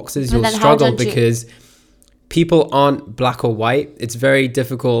specific boxes, you'll struggle because people aren't black or white. It's very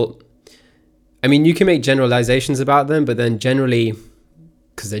difficult. I mean, you can make generalizations about them, but then generally,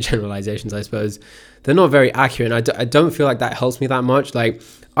 because they're generalizations, I suppose, they're not very accurate. And I don't feel like that helps me that much. Like,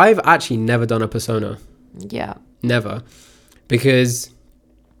 I've actually never done a persona. Yeah. Never. Because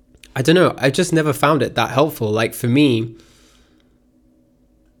I don't know, I just never found it that helpful. Like, for me,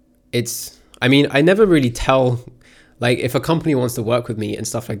 I mean, I never really tell, like, if a company wants to work with me and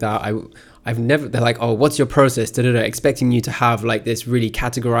stuff like that, I've never, they're like, oh, what's your process? Expecting you to have like this really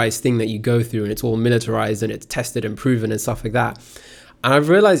categorized thing that you go through, and it's all militarized and it's tested and proven and stuff like that. And I've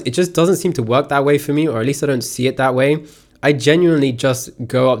realized it just doesn't seem to work that way for me, or at least I don't see it that way. I genuinely just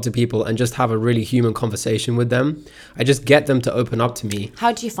go up to people and just have a really human conversation with them. I just get them to open up to me.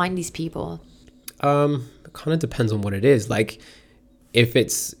 How do you find these people? It kind of depends on what it is. Like, if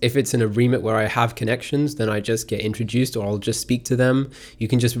it's in a remit where I have connections, then I just get introduced, or I'll just speak to them. You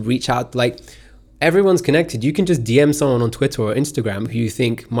can just reach out, like, everyone's connected. You can just DM someone on Twitter or Instagram who you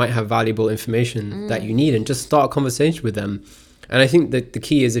think might have valuable information that you need, and just start a conversation with them. And I think that the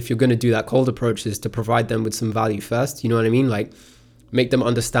key is, if you're going to do that cold approach, is to provide them with some value first. You know what I mean? Like, make them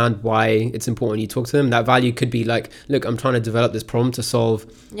understand why it's important you talk to them. That value could be like, look, I'm trying to develop this problem to solve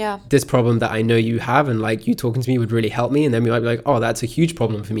this problem that I know you have, and like, you talking to me would really help me. And then we might be like, oh, that's a huge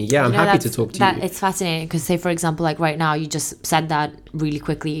problem for me. Yeah, I'm happy to talk to you. It's fascinating because, say, for example, like right now, you just said that really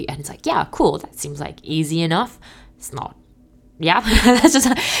quickly, and it's like, yeah, cool. That seems like easy enough. It's not. Yeah, that's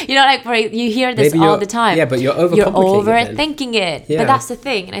just, you know, like you hear this all the time. Yeah, but you're overcomplicating You're overthinking it. Yeah. But that's the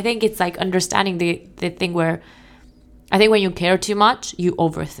thing. And I think it's like understanding the thing where, I think when you care too much, you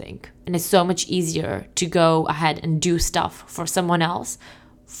overthink. And it's so much easier to go ahead and do stuff for someone else,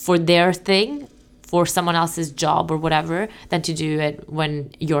 for their thing, for someone else's job or whatever, than to do it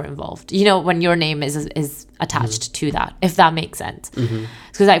when you're involved. You know, when your name is attached to that, if that makes sense.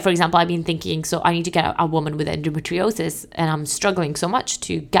 Because like, for example, I've been thinking, so I need to get a woman with endometriosis, and I'm struggling so much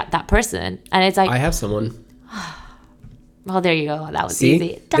to get that person. And it's like, I have someone. Well, there you go. That was See?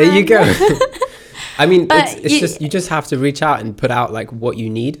 easy. There you go. I mean, it's just, you just have to reach out and put out like what you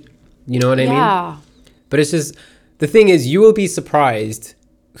need. You know what I mean? But it's just, the thing is, you will be surprised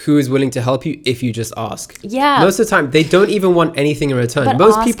who is willing to help you if you just ask. Yeah. Most of the time, they don't even want anything in return. But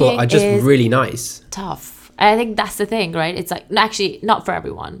most people are just really nice. Tough. And I think that's the thing, right? It's like, actually, not for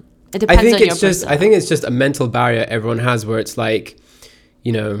everyone. It depends on your person. I think it's just a mental barrier everyone has, where it's like,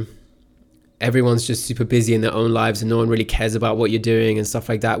 you know, everyone's just super busy in their own lives and no one really cares about what you're doing and stuff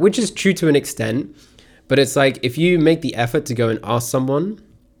like that, which is true to an extent. But it's like, if you make the effort to go and ask someone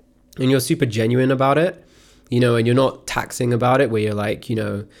and you're super genuine about it, you know, and you're not taxing about it, where you're like, you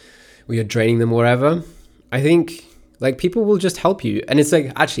know, where you're draining them or whatever, I think like people will just help you. And it's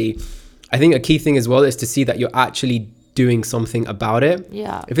like, actually, I think a key thing as well is to see that you're actually doing something about it.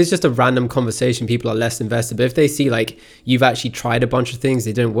 Yeah. If it's just a random conversation, people are less invested. But if they see like you've actually tried a bunch of things,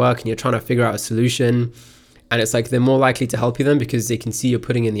 they don't work, and you're trying to figure out a solution, and it's like, they're more likely to help you then, because they can see you're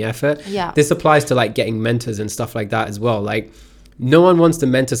putting in the effort. Yeah. This applies to like getting mentors and stuff like that as well. Like, no one wants to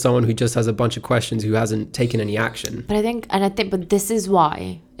mentor someone who just has a bunch of questions, who hasn't taken any action. But this is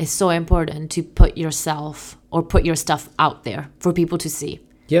why it's so important to put yourself or put your stuff out there for people to see.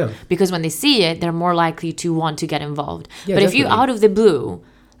 Yeah. Because when they see it, they're more likely to want to get involved. Yeah, but definitely. if you out of the blue,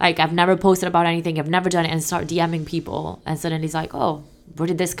 Like, I've never posted about anything, I've never done it, and start DMing people, and suddenly it's like, oh, where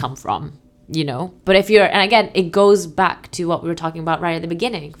did this come from? You know? But if you're, and again, it goes back to what we were talking about right at the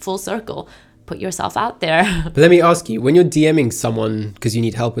beginning, full circle. Put yourself out there. But let me ask you, when you're DMing someone because you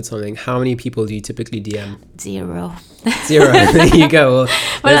need help with something, how many people do you typically DM? 0. 0. There you go.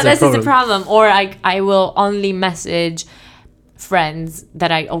 Well, this is the problem. Or I will only message friends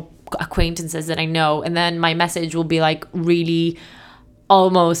that acquaintances that I know, and then my message will be like really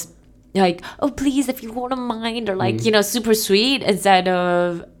almost like, oh, please, if you wouldn't mind, or like, you know, super sweet, instead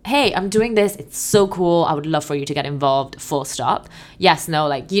of, hey, I'm doing this, it's so cool, I would love for you to get involved, full stop. Yes, no,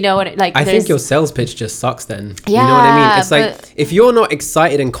 like, you know what, like, I think your sales pitch just sucks then. Yeah, you know what I mean? It's like, if you're not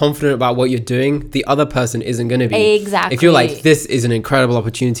excited and confident about what you're doing, the other person isn't going to be. Exactly. If you're like, this is an incredible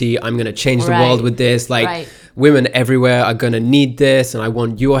opportunity, I'm going to change the world with this, like, women everywhere are going to need this, and I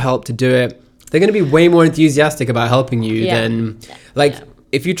want your help to do it, they're going to be way more enthusiastic about helping you than, like,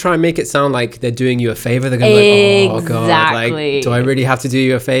 if you try and make it sound like they're doing you a favor, they're going to be like, oh God, like, do I really have to do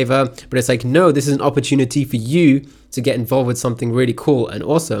you a favor? But it's like, no, this is an opportunity for you to get involved with something really cool and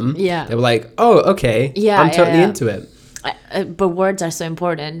awesome. Yeah. They were like, oh, okay, I'm totally into it. But words are so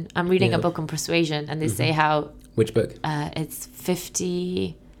important. I'm reading a book on persuasion, and they say how... Which book? It's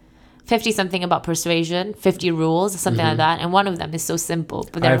 50 something about persuasion, 50 rules, something like that, and one of them is so simple,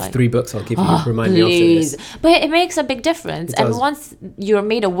 but I have like, 3 books I'll give you, remind me after this. But it makes a big difference, and once you're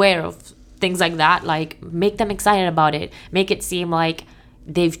made aware of things like that, like, make them excited about it, make it seem like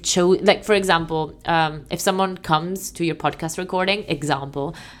they've like, for example, if someone comes to your podcast recording,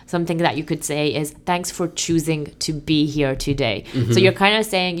 something that you could say is, thanks for choosing to be here today. So you're kind of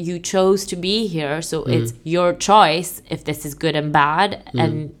saying you chose to be here, so it's your choice if this is good and bad,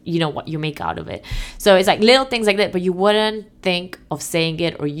 and you know what you make out of it. So it's like little things like that, but you wouldn't think of saying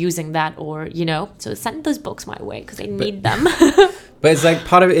it or using that, or, you know, so send those books my way because I need them. But it's like,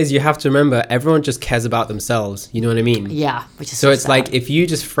 part of it is you have to remember, everyone just cares about themselves. You know what I mean? Yeah. Which is so it's sad. Like, if you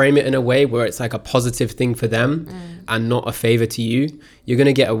just frame it in a way where it's like a positive thing for them and not a favor to you, you're going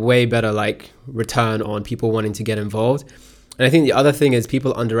to get a way better like return on people wanting to get involved. And I think the other thing is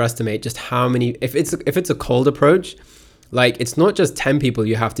people underestimate just how many, if it's a cold approach, like, it's not just 10 people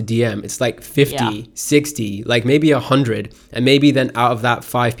you have to DM. It's like 50, 60, like maybe 100. And maybe then out of that,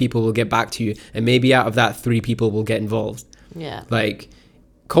 5 people will get back to you. And maybe out of that, 3 people will get involved. Yeah. Like,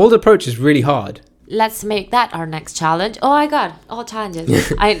 cold approach is really hard. Let's make that our next challenge. Oh my God, all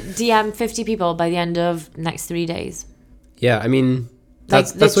challenges. I DM 50 people by the end of next 3 days. Yeah, I mean,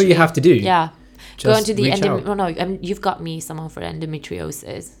 that's what you have to do. Yeah. Go into the you've got me someone for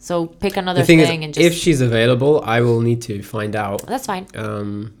endometriosis. So pick another thing and just... If she's available, I will need to find out. That's fine.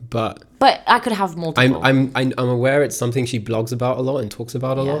 But I could have multiple. I'm aware it's something she blogs about a lot and talks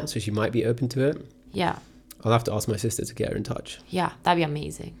about a lot, so she might be open to it. Yeah. I'll have to ask my sister to get her in touch. Yeah, that'd be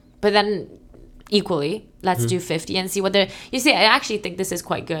amazing. But then equally, let's do 50 and see whether... You see, I actually think this is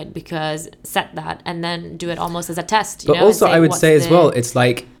quite good, because set that and then do it almost as a test. But also, I would say as well, it's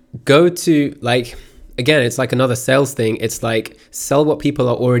like, go to, like, again, it's like another sales thing. It's like, sell what people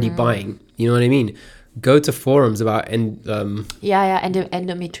are already buying. You know what I mean? Go to forums about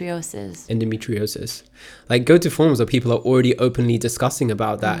endometriosis. Like, go to forums where people are already openly discussing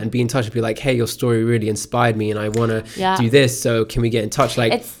about that, and be in touch and be like, hey, your story really inspired me and I want to do this, so can we get in touch?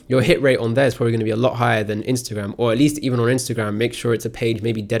 Like, your hit rate on there is probably going to be a lot higher than Instagram, or at least even on Instagram, make sure it's a page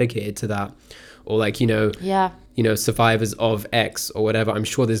maybe dedicated to that, or like, you know, survivors of X or whatever. I'm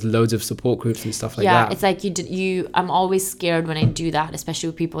sure there's loads of support groups and stuff like that. Yeah, it's like I'm always scared when I do that, especially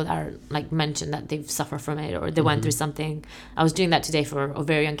with people that are like mentioned that they've suffered from it or they went through something. I was doing that today for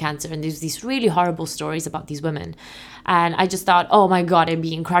ovarian cancer, and there's these really horrible stories about these women. And I just thought, oh my God, it'd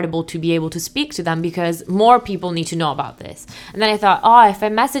be incredible to be able to speak to them, because more people need to know about this. And then I thought, if I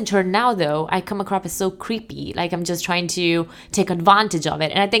message her now, though, I come across as so creepy. Like, I'm just trying to take advantage of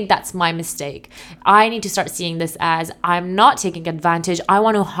it. And I think that's my mistake. I need to start seeing this as, I'm not taking advantage. I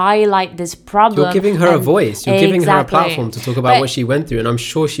want to highlight this problem. You're giving her a voice. You're giving her a platform to talk about what she went through. And I'm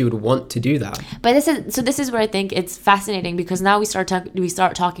sure she would want to do that. But this is where I think it's fascinating, because now we start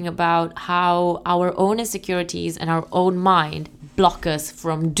talking about how our own insecurities and our own mind block us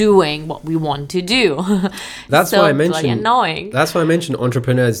from doing what we want to do. That's why I mentioned annoying. That's why I mentioned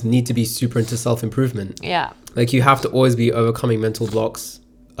entrepreneurs need to be super into self-improvement. Yeah. Like, you have to always be overcoming mental blocks.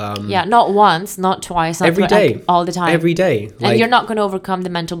 Not once, not twice, not every day, like, all the time. Every day. Like, and you're not going to overcome the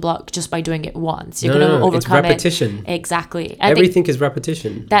mental block just by doing it once. You're going to overcome it's repetition. Exactly. Everything is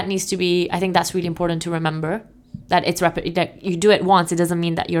repetition. That needs to be, I think that's really important to remember, that it's that you do it once, it doesn't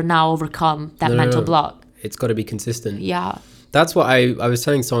mean that you're now overcome that mental block. It's got to be consistent. Yeah. That's what I was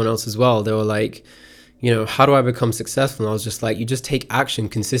telling someone else as well. They were like, how do I become successful? And I was just like, you just take action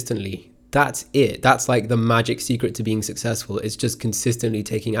consistently. That's it. That's like the magic secret to being successful. It's just consistently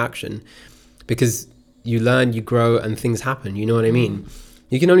taking action, because you learn, you grow, and things happen. You know what I mean?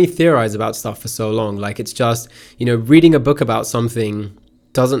 You can only theorize about stuff for so long. Like, it's just, reading a book about something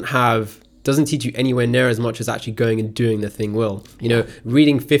doesn't teach you anywhere near as much as actually going and doing the thing will.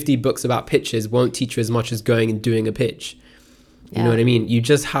 Reading 50 books about pitches won't teach you as much as going and doing a pitch. You know what I mean? You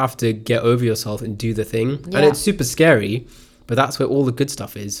just have to get over yourself and do the thing. And it's super scary, but that's where all the good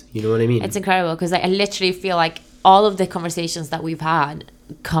stuff is. You know what I mean? It's incredible, because I literally feel like all of the conversations that we've had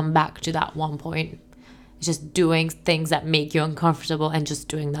come back to that one point. Just doing things that make you uncomfortable and just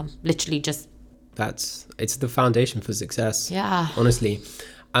doing them. Literally just... It's the foundation for success. Yeah. Honestly.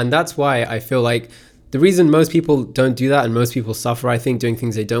 And that's why I feel like the reason most people don't do that and most people suffer, I think, doing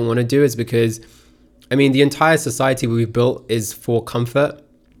things they don't want to do, is because, the entire society we've built is for comfort.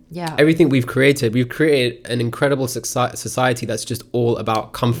 Yeah. Everything we've created an incredible society that's just all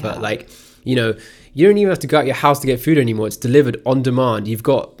about comfort. Yeah. You don't even have to go out your house to get food anymore. It's delivered on demand. You've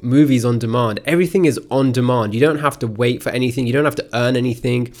got movies on demand. Everything is on demand. You don't have to wait for anything. You don't have to earn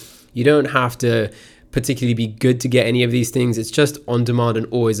anything. You don't have to particularly be good to get any of these things. It's just on demand and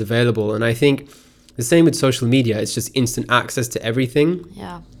always available. And I think the same with social media. It's just instant access to everything.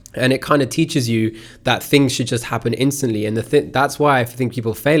 Yeah. And it kind of teaches you that things should just happen instantly. And that's why I think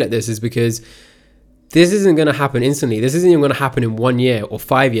people fail at this, is because this isn't going to happen instantly. This isn't even going to happen in 1 year or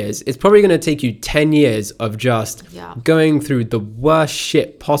 5 years. It's probably going to take you 10 years of just going through the worst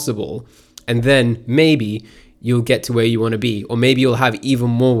shit possible. And then maybe you'll get to where you want to be. Or maybe you'll have even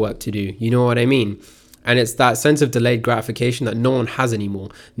more work to do. You know what I mean? And it's that sense of delayed gratification that no one has anymore.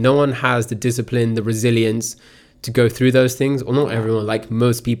 No one has the discipline, the resilience to go through those things. Or not everyone, like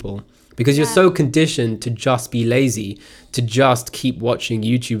most people. Because you're so conditioned to just be lazy, to just keep watching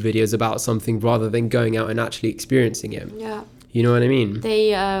YouTube videos about something rather than going out and actually experiencing it. Yeah. You know what I mean?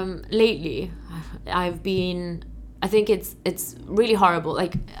 Lately, I think it's really horrible.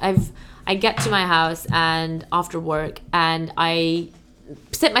 Like, I get to my house and after work and I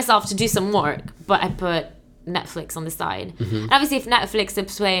sit myself to do some work, but I put Netflix on the side. Mm-hmm. And obviously, if Netflix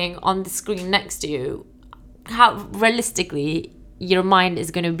is playing on the screen next to you, how realistically your mind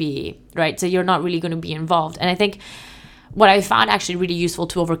is going to be, right? So you're not really going to be involved. And I think what I found actually really useful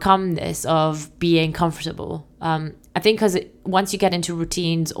to overcome this of being comfortable, I think because once you get into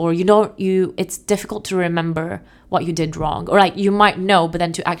routines, or it's difficult to remember what you did wrong, or like you might know, but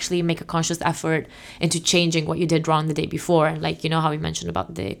then to actually make a conscious effort into changing what you did wrong the day before. And like, how we mentioned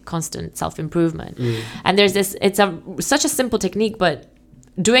about the constant self-improvement. And there's this, such a simple technique, but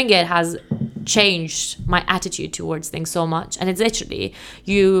doing it has changed my attitude towards things so much. And it's literally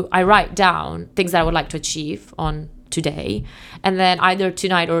I write down things that I would like to achieve on today, and then either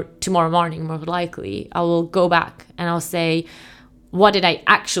tonight or tomorrow morning, more likely, I will go back and I'll say, what did I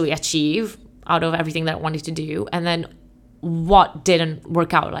actually achieve out of everything that I wanted to do, and then what didn't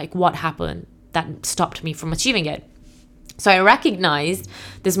work out, like what happened that stopped me from achieving it. So I recognized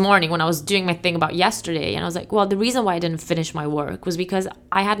this morning when I was doing my thing about yesterday, and I was like, well, the reason why I didn't finish my work was because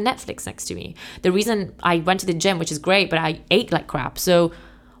I had Netflix next to me. The reason I went to the gym, which is great, but I ate like crap. So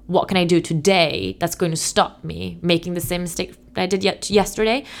what can I do today that's going to stop me making the same mistake that I did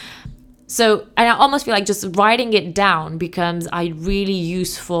yesterday? So, and I almost feel like just writing it down becomes a really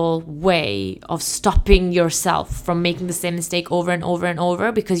useful way of stopping yourself from making the same mistake over and over and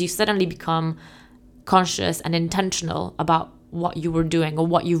over, because you suddenly become conscious and intentional about what you were doing or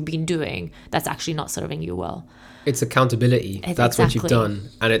what you've been doing that's actually not serving you well. It's accountability. That's exactly what you've done.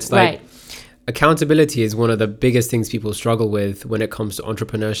 And it's like, accountability is one of the biggest things people struggle with when it comes to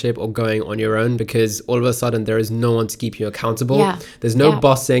entrepreneurship or going on your own, because all of a sudden there is no one to keep you accountable. There's no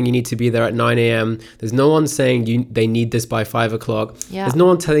boss saying you need to be there at 9 a.m. There's no one saying they need this by 5 o'clock. There's no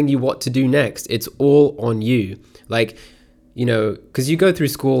one telling you what to do next. It's all on you. Like, because you go through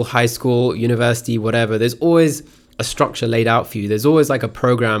school, high school, university, whatever, there's always a structure laid out for you. There's always like a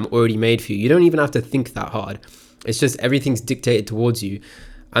program already made for you. You don't even have to think that hard. It's just everything's dictated towards you.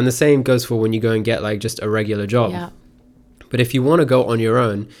 And the same goes for when you go and get like just a regular job. But if you want to go on your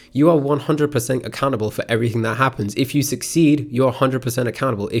own, you are 100% accountable for everything that happens. If you succeed, you're 100%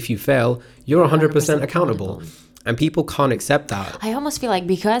 accountable. If you fail, you're 100% accountable. And people can't accept that. I almost feel like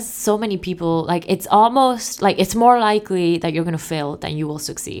because so many people, like, it's almost like it's more likely that you're going to fail than you will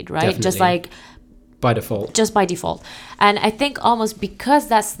succeed, right? Definitely. Just like by default. Just by default. And I think almost because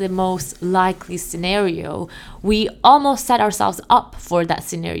that's the most likely scenario, we almost set ourselves up for that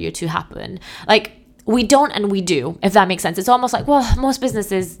scenario to happen. Like, we don't and we do, if that makes sense. It's almost like, well, most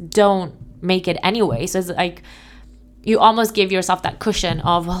businesses don't make it anyway. So it's like, you almost give yourself that cushion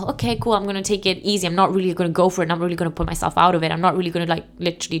of, well, okay, cool, I'm going to take it easy. I'm not really going to go for it. I'm not really going to put myself out of it. I'm not really going to like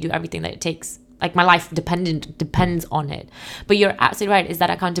literally do everything that it takes. Like my life depends on it. But you're absolutely right, is that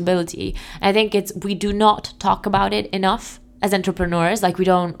accountability. And I think we do not talk about it enough as entrepreneurs. Like we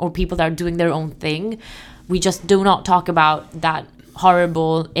don't, or people that are doing their own thing. We just do not talk about that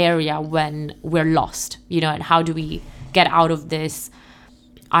horrible area when we're lost, and how do we get out of this?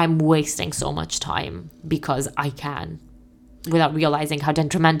 I'm wasting so much time because I can, without realizing how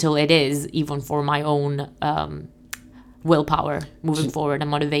detrimental it is, even for my own willpower moving forward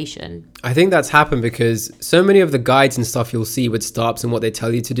and motivation. I think that's happened because so many of the guides and stuff you'll see with startups and what they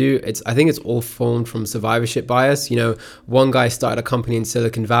tell you to do, I think it's all formed from survivorship bias. One guy started a company in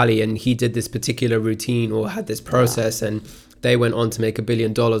Silicon Valley and he did this particular routine or had this process, and they went on to make $1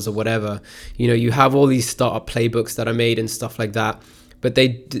 billion or whatever. You have all these startup playbooks that are made and stuff like that. But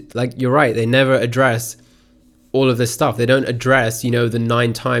you're right, they never address all of this stuff. They don't address, the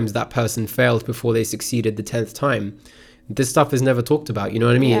 9 times that person failed before they succeeded the 10th time. This stuff is never talked about, you know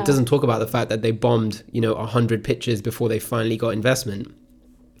what I mean? It doesn't talk about the fact that they bombed, 100 pitches before they finally got investment.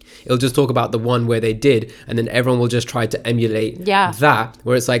 It'll just talk about the one where they did, and then everyone will just try to emulate that,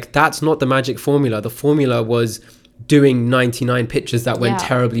 where it's like, that's not the magic formula. The formula was doing 99 pitches that went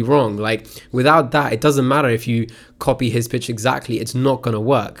terribly wrong. Like without that, it doesn't matter if you copy his pitch exactly, it's not going to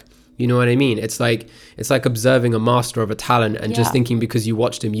work. You know what I mean? It's like observing a master of a talent and just thinking because you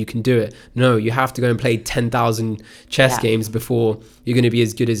watched him you can do it. No, you have to go and play 10,000 chess games before you're going to be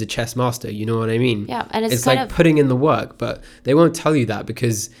as good as a chess master. You know what I mean? Yeah, and it's like putting in the work, but they won't tell you that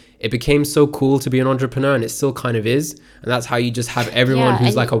because it became so cool to be an entrepreneur, and it still kind of is. And that's how you just have everyone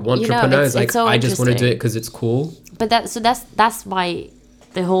who's like a entrepreneur is like, so I just want to do it because it's cool. But that's why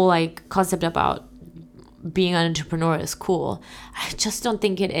the whole like concept about being an entrepreneur is cool. I just don't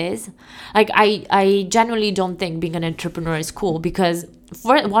think it is. Like I genuinely don't think being an entrepreneur is cool because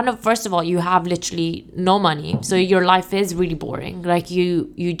first of all, you have literally no money, so your life is really boring. Like you're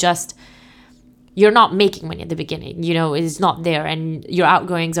not making money at the beginning. It's not there, and your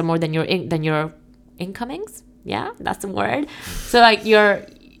outgoings are more than your incomings. Yeah, that's the word. So like you're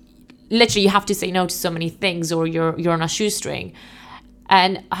literally, you have to say no to so many things, or you're on a shoestring.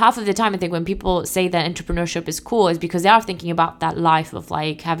 And half of the time, I think when people say that entrepreneurship is cool is because they are thinking about that life of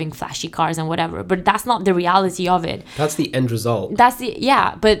like having flashy cars and whatever. But that's not the reality of it. That's the end result.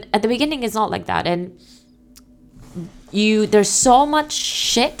 But at the beginning, it's not like that. And there's so much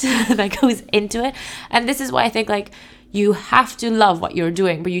shit that goes into it. And this is why I think like you have to love what you're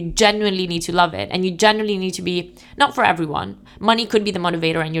doing, but you genuinely need to love it. And you genuinely need to be, not for everyone. Money could be the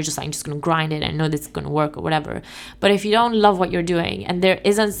motivator and you're just like, I'm just going to grind it and know this is going to work or whatever. But if you don't love what you're doing and there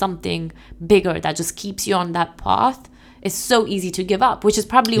isn't something bigger that just keeps you on that path, it's so easy to give up, which is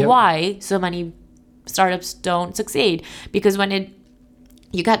probably why so many startups don't succeed. Because when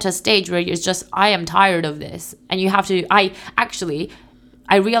you get to a stage where you're just, I am tired of this. And you have to, I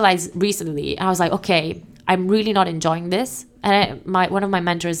realized recently, I was like, okay, I'm really not enjoying this. And one of my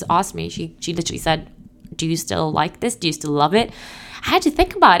mentors asked me, she literally said, do you still like this? Do you still love it? I had to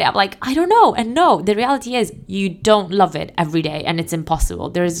think about it. I'm like, I don't know. And no, the reality is you don't love it every day, and it's impossible.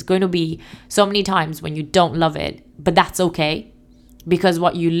 There's going to be so many times when you don't love it, but that's okay. Because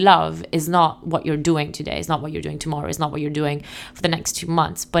what you love is not what you're doing today. It's not what you're doing tomorrow. It's not what you're doing for the next 2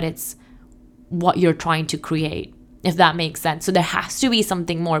 months, but it's what you're trying to create, if that makes sense. So there has to be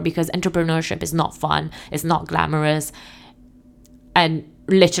something more, because entrepreneurship is not fun. It's not glamorous. And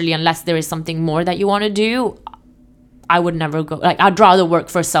literally, unless there is something more that you want to do, I would never go. Like, I'd rather work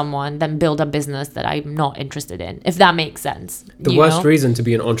for someone than build a business that I'm not interested in, if that makes sense. The worst reason to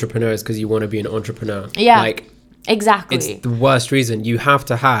be an entrepreneur is because you want to be an entrepreneur. Yeah. Like, exactly. It's the worst reason. You have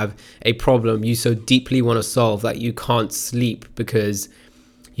to have a problem you so deeply want to solve that you can't sleep because,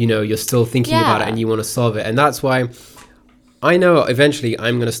 you're still thinking about it and you want to solve it. And that's why I know eventually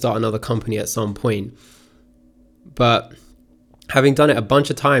I'm going to start another company at some point. But having done it a bunch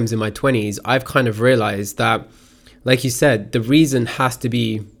of times in my 20s, I've kind of realized that, like you said, the reason has to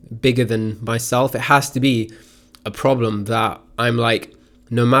be bigger than myself. It has to be a problem that I'm like,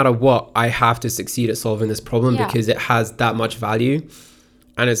 no matter what, I have to succeed at solving this problem because it has that much value.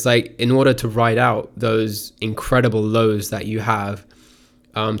 And it's like, in order to ride out those incredible lows that you have,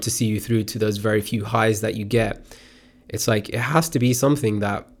 to see you through to those very few highs that you get, it's like, it has to be something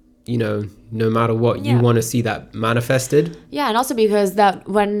that, no matter what, you want to see that manifested. Yeah, and also because that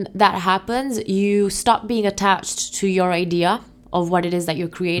when that happens, you stop being attached to your idea of what it is that you're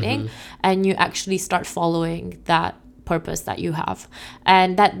creating, and you actually start following that purpose that you have.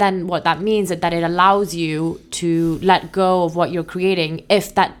 And that then what that means is that it allows you to let go of what you're creating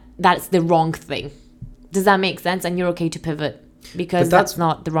if that's the wrong thing. Does that make sense? And you're okay to pivot because that's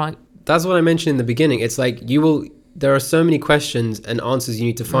not the wrong. That's what I mentioned in the beginning. It's like there are so many questions and answers you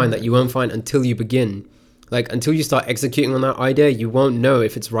need to find that you won't find until you begin. Like until you start executing on that idea, you won't know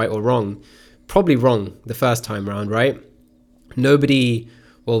if it's right or wrong. Probably wrong the first time around, right?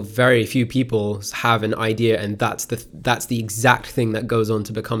 Very few people have an idea and that's the exact thing that goes on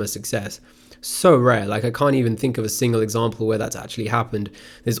to become a success. So rare. Like I can't even think of a single example where that's actually happened.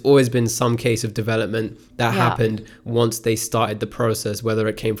 There's always been some case of development that happened once they started the process, whether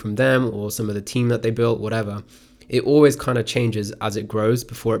it came from them or some of the team that they built, whatever. It always kind of changes as it grows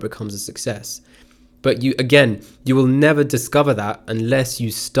before it becomes a success. But you will never discover that unless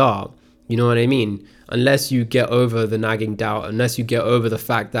you start. You know what I mean? Unless you get over the nagging doubt, unless you get over the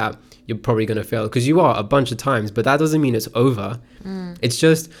fact that you're probably going to fail, because you are a bunch of times, but that doesn't mean it's over. It's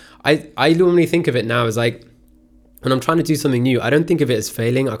just, I normally think of it now as like, when I'm trying to do something new, I don't think of it as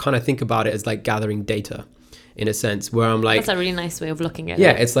failing. I kind of think about it as like gathering data in a sense, where I'm like... That's a really nice way of looking at it.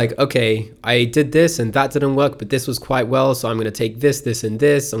 Yeah, it's like, okay, I did this and that didn't work, but this was quite well, so I'm going to take this, and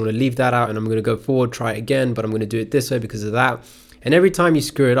this. I'm going to leave that out and I'm going to go forward, try it again, but I'm going to do it this way because of that. And every time you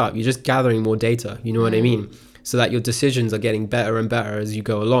screw it up, you're just gathering more data, you know what I mean? So that your decisions are getting better and better as you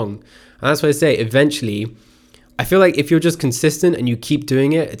go along. And that's why I say eventually, I feel like if you're just consistent and you keep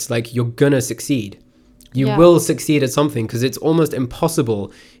doing it, it's like you're gonna succeed. You will succeed at something because it's almost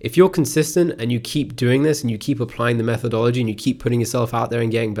impossible. If you're consistent and you keep doing this and you keep applying the methodology and you keep putting yourself out there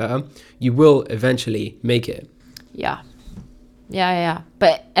and getting better, you will eventually make it. Yeah.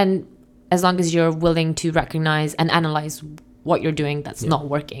 But, and as long as you're willing to recognize and analyze what you're doing that's not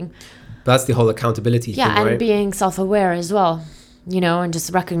working. That's the whole accountability thing, right? And being self-aware as well, you know, and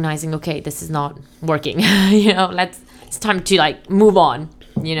just recognizing, okay, this is not working, you know, it's time to like move on,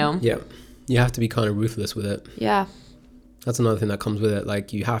 you know? Yeah. You have to be kind of ruthless with it. Yeah. That's another thing that comes with it.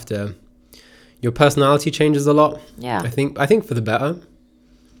 Like you have to, your personality changes a lot. Yeah. I think for the better,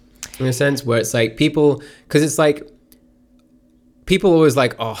 in a sense, where it's like people always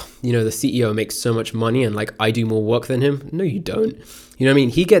like, oh, you know, the CEO makes so much money and like I do more work than him. No, you don't. You know what I mean?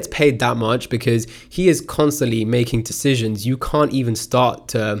 He gets paid that much because he is constantly making decisions you can't even start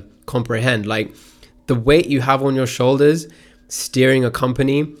to comprehend. Like the weight you have on your shoulders, steering a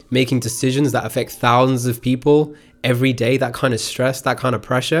company, making decisions that affect thousands of people every day, that kind of stress, that kind of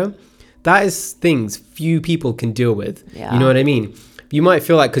pressure, that is things few people can deal with. Yeah. You know what I mean? You might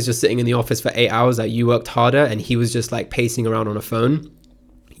feel like because you're sitting in the office for 8 hours that you worked harder and he was just like pacing around on a phone.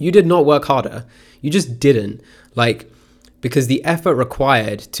 You did not work harder. You just didn't. Like, because the effort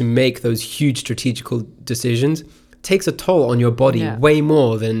required to make those huge strategical decisions takes a toll on your body way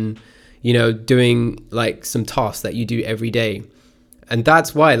more than, you know, doing like some tasks that you do every day. And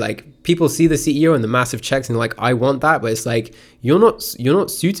that's why like people see the CEO and the massive checks and like, I want that, but it's like, you're not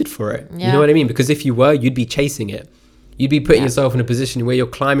suited for it. You know what I mean? Because if you were, you'd be chasing it. You'd be putting yourself in a position where you're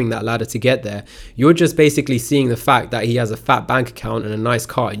climbing that ladder to get there. You're just basically seeing the fact that he has a fat bank account and a nice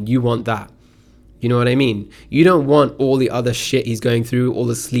car and you want that. You know what I mean? You don't want all the other shit he's going through, all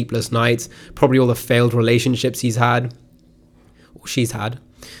the sleepless nights, probably all the failed relationships he's had or she's had.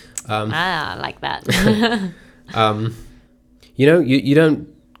 I like that. You know, you don't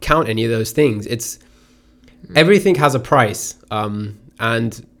count any of those things. It's everything has a price.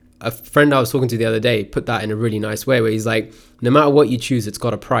 And a friend I was talking to the other day put that in a really nice way where he's like, no matter what you choose, it's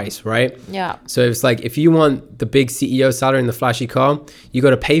got a price, right? Yeah. So it's like, if you want the big CEO salary and the flashy car, you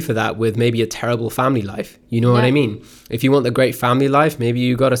got to pay for that with maybe a terrible family life. You know what I mean? If you want the great family life, maybe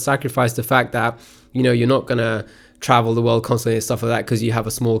you got to sacrifice the fact that, you know, you're not going to travel the world constantly and stuff like that because you have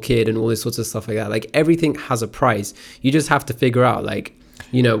a small kid and all this sorts of stuff like that. Like everything has a price. You just have to figure out like,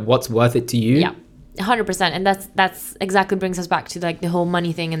 you know, what's worth it to you. Yeah. 100%. And that's exactly brings us back to like the whole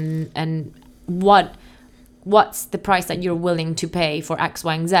money thing and what's the price that you're willing to pay for X,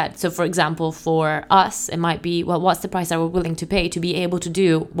 Y, and Z. So for example, for us, it might be, well, what's the price that we're willing to pay to be able to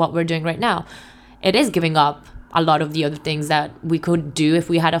do what we're doing right now? It is giving up a lot of the other things that we could do if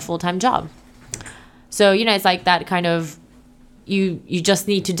we had a full-time job. So, you know, it's like that kind of, you just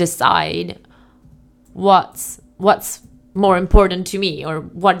need to decide what's more important to me, or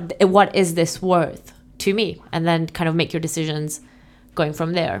what is this worth to me, and then kind of make your decisions going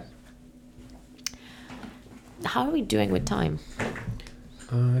from there. How are we doing with time?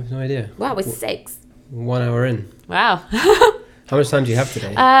 I have no idea. Wow, it's 6. 1 hour in. Wow. How much time do you have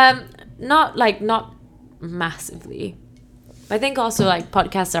today? Not massively. I think also like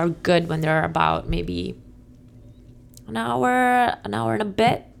podcasts are good when they're about maybe an hour and a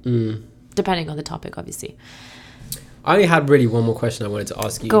bit, depending on the topic, obviously. I only had really one more question I wanted to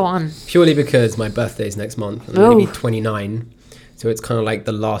ask you. Go on. Purely because my birthday is next month. I'm going to be 29. So it's kind of like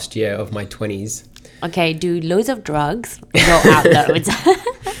the last year of my 20s. okay, do loads of drugs, go out loads.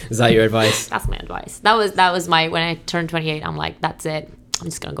 Is that your advice? That's my advice. That was my, when I turned 28, I'm like, that's it. I'm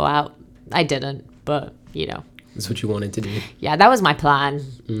just gonna go out. I didn't, but you know. That's what you wanted to do. Yeah, that was my plan.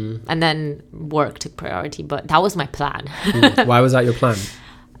 And then work took priority, but that was my plan. Why was that your plan?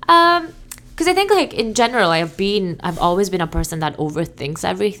 Because I think like in general, I've always been a person that overthinks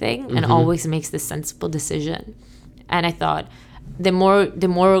everything and always makes the sensible decision. And I thought the more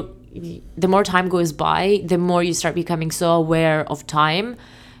time goes by, the more you start becoming so aware of time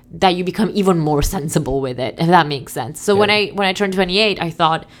that you become even more sensible with it, if that makes sense. So when I turned 28, I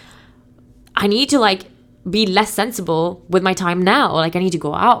thought I need to like be less sensible with my time now. Like I need to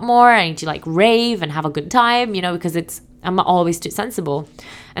go out more. I need to like rave and have a good time, you know, because I'm always too sensible.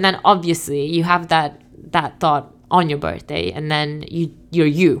 And then obviously you have that thought on your birthday, and then you're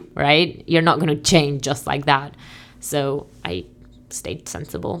you, right? You're not going to change just like that. So I stayed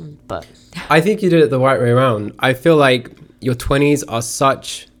sensible, but I think you did it the right way around. I feel like your 20s are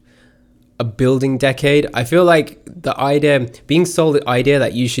such a building decade. I feel like being sold the idea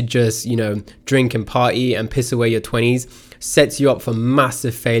that you should just, you know, drink and party and piss away your 20s sets you up for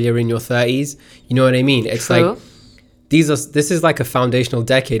massive failure in your 30s. You know what I mean? It's True. like this is like a foundational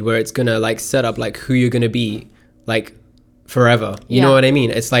decade where it's gonna like set up like who you're gonna be like forever. You know what I mean?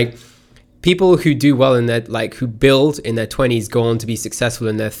 It's like people who do well in their, like, who build in their 20s go on to be successful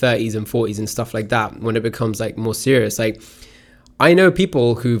in their 30s and 40s and stuff like that when it becomes like more serious. Like I know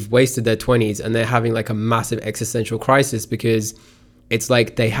people who've wasted their 20s and they're having like a massive existential crisis because it's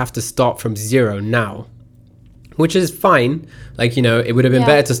like they have to start from zero now, which is fine. Like, you know, it would have been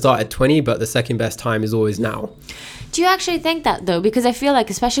better to start at 20, but the second best time is always now. Do you actually think that though? Because I feel like,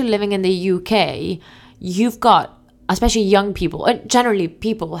 especially living in the UK, you've got, especially young people, and generally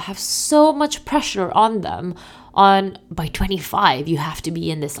people have so much pressure on them by 25 you have to be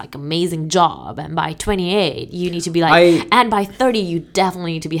in this like amazing job, and by 28 you need to be like, and by 30 you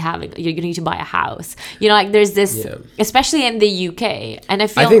definitely need to be you need to buy a house, you know, like there's this, especially in the UK, and I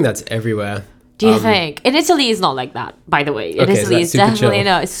think that's everywhere. Do you think? In Italy it's not like that, by the way. In Italy it's definitely chill.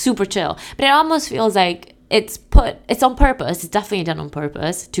 No, it's super chill, but it almost feels like it's on purpose. It's definitely done on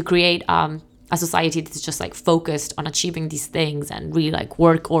purpose to create a society that's just like focused on achieving these things and really like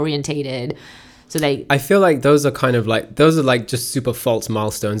work orientated. So I feel like those are just super false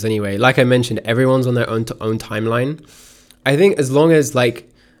milestones anyway. Like I mentioned, everyone's on their own timeline. I think as long as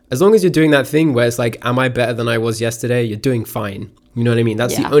you're doing that thing where it's like, am I better than I was yesterday? You're doing fine. You know what I mean?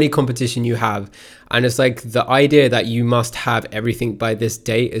 That's the only competition you have. And it's like the idea that you must have everything by this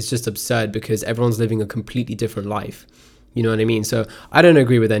date is just absurd because everyone's living a completely different life. You know what I mean? So I don't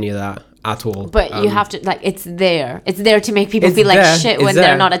agree with any of that at all. But you have to, like, it's there to make people feel like shit when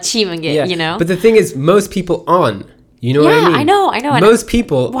they're not achieving it, you know? But the thing is, most people aren't. You know what I mean? I know. Most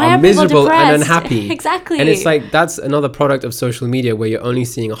people are miserable and unhappy. Exactly. And it's like, that's another product of social media where you're only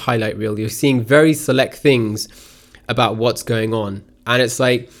seeing a highlight reel. You're seeing very select things about what's going on. And it's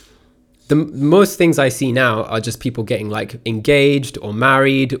like, the most things I see now are just people getting like engaged or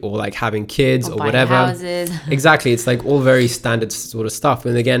married or like having kids or whatever. Houses. Exactly. It's like all very standard sort of stuff.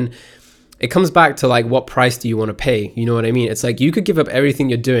 And again, it comes back to like, what price do you want to pay? You know what I mean? It's like, you could give up everything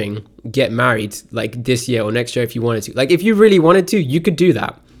you're doing, get married like this year or next year if you wanted to. Like, if you really wanted to, you could do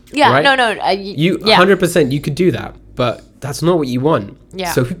that. Yeah, right? no. 100% you could do that, but that's not what you want.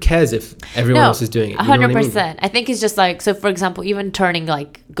 Yeah. So who cares if everyone else is doing it? 100%. I think it's just like, so for example, even turning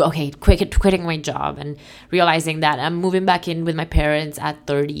like, okay, quitting my job and realizing that I'm moving back in with my parents at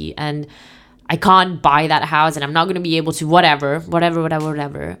 30 and I can't buy that house and I'm not going to be able to whatever.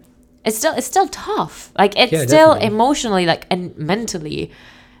 It's still tough. Like it's still definitely. Emotionally, like, and mentally,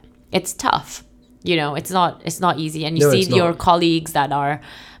 it's tough. You know, it's not easy. And you see your colleagues that are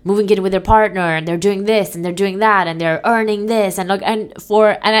moving in with their partner and they're doing this and they're doing that and they're earning this and like,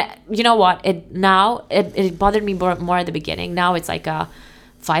 you know what? It bothered me more at the beginning. Now it's like a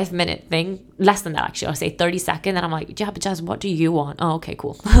 5-minute thing, less than that actually. I'll say 30 seconds, and I'm like, yeah, but Jas, what do you want? Oh, okay,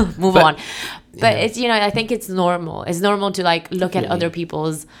 cool. Move on. But it's, you know, I think it's normal. It's normal to like look at other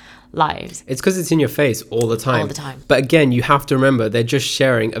people's lives. It's because it's in your face all the time. But again, you have to remember they're just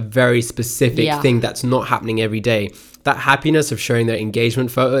sharing a very specific thing that's not happening every day. That happiness of showing their engagement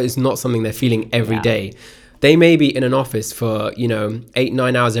photo is not something they're feeling every day. They may be in an office for,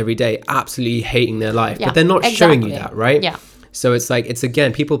 8-9 hours every day, absolutely hating their life, but they're not showing you that, right? Yeah. So it's like, it's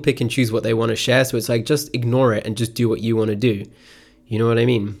again, people pick and choose what they want to share. So it's like, just ignore it and just do what you want to do. You know what I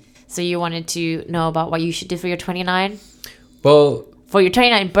mean? So you wanted to know about what you should do for your 29? Well, for your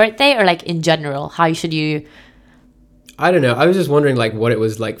 29th birthday, or like in general, how should you? I don't know. I was just wondering like what it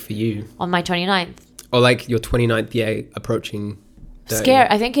was like for you. On my 29th. Or like your 29th year approaching 30. Scared.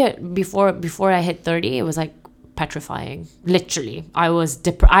 I think before I hit 30, it was like petrifying. Literally, I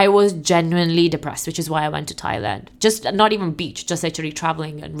was genuinely depressed, which is why I went to Thailand. Just not even beach, just literally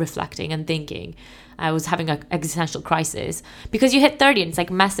traveling and reflecting and thinking. I was having an existential crisis because you hit 30 and it's like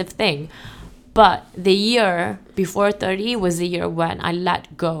a massive thing. But the year before 30 was the year when I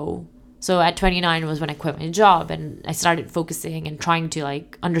let go. So at 29 was when I quit my job and I started focusing and trying to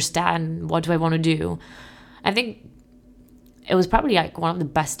like understand what do I want to do. I think it was probably like one of the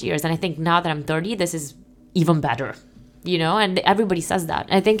best years. And I think now that I'm 30, this is even better, you know, and everybody says that.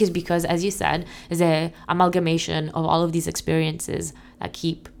 And I think it's because, as you said, is a amalgamation of all of these experiences that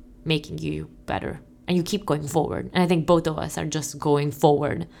keep making you better and you keep going forward. And I think both of us are just going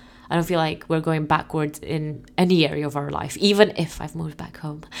forward. I don't feel like we're going backwards in any area of our life, even if I've moved back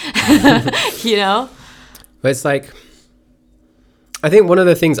home, you know? But it's like, I think one of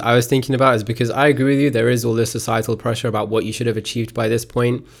the things I was thinking about is because I agree with you, there is all this societal pressure about what you should have achieved by this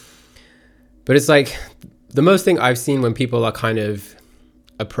point. But it's like, the most thing I've seen when people are kind of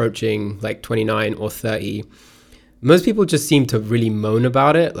approaching like 29 or 30, most people just seem to really moan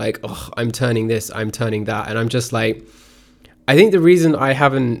about it. Like, oh, I'm turning this, I'm turning that. And I'm just like, I think the reason I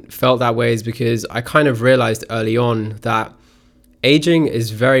haven't felt that way is because I kind of realized early on that aging is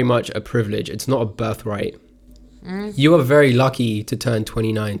very much a privilege. It's not a birthright. You are very lucky to turn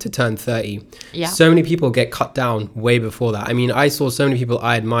 29, to turn 30. Yeah. So many people get cut down way before that. I mean, I saw so many people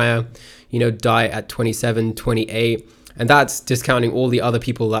I admire, you know, die at 27, 28. And that's discounting all the other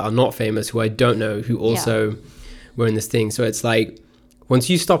people that are not famous who I don't know who also were in this thing. So it's like, once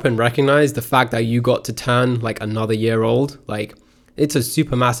you stop and recognize the fact that you got to turn like another year old, like it's a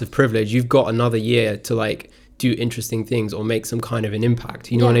super massive privilege. You've got another year to like do interesting things or make some kind of an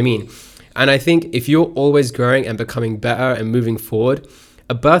impact. You know what I mean? And I think if you're always growing and becoming better and moving forward,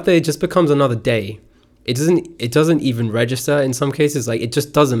 a birthday just becomes another day. It doesn't even register in some cases. Like it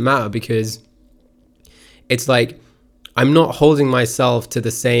just doesn't matter because it's like, I'm not holding myself to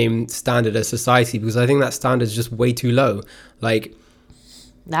the same standard as society because I think that standard is just way too low. Like,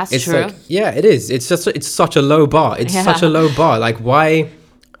 that's it's true. Like, yeah, it is. It's such a low bar. It's such a low bar. Like why?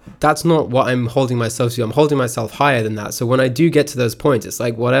 That's not what I'm holding myself to. I'm holding myself higher than that. So when I do get to those points, it's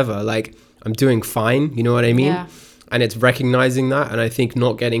like, whatever, like I'm doing fine. You know what I mean? Yeah. And it's recognizing that. And I think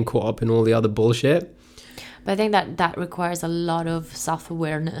not getting caught up in all the other bullshit. But I think that requires a lot of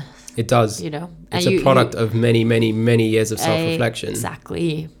self-awareness. It does. You know? It's a product of many, many, many years of self-reflection.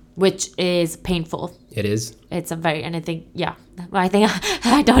 Exactly. Which is painful. It is. It's a very, and I think,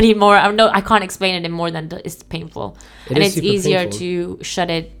 I don't need more. I can't explain it in more than it's painful. It's easier to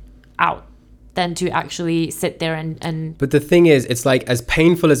shut it out than to actually sit there and. But the thing is, it's like, as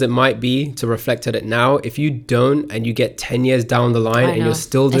painful as it might be to reflect on it now, if you don't and you get 10 years down the line and you're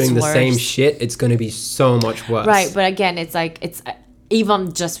still doing the same shit, it's going to be so much worse. Right. But again, it's like, it's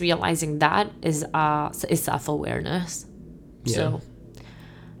even just realizing that is self-awareness. Yeah. So,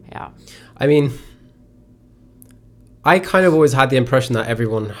 yeah. I mean, I kind of always had the impression that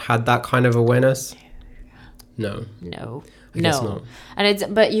everyone had that kind of awareness. No. I guess not.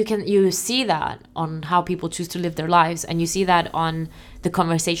 And but you see that on how people choose to live their lives, and you see that on the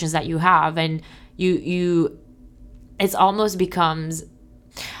conversations that you have, and you it's almost becomes,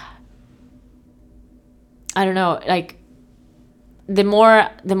 I don't know, like the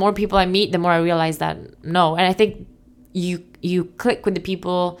more people I meet, the more I realize that no. And I think you click with the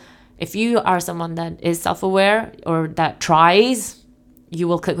people. If you are someone that is self-aware or that tries, you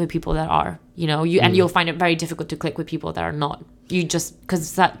will click with people that are, you know, and you'll find it very difficult to click with people that are not. You just,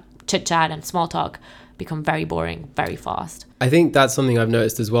 because that chit chat and small talk become very boring very fast. I think that's something I've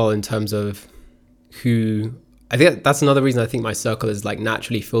noticed as well in terms of I think that's another reason I think my circle is like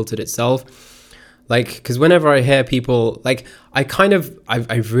naturally filtered itself. Like, because whenever I hear people, like, I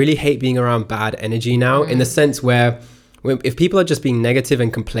really hate being around bad energy now, in the sense where if people are just being negative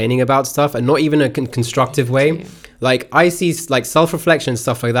and complaining about stuff and not even a constructive way, like I see like self-reflection,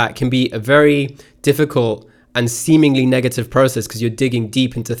 stuff like that can be a very difficult and seemingly negative process because you're digging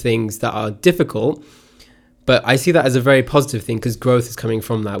deep into things that are difficult. But I see that as a very positive thing because growth is coming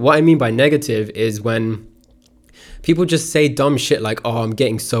from that. What I mean by negative is when people just say dumb shit like, oh, I'm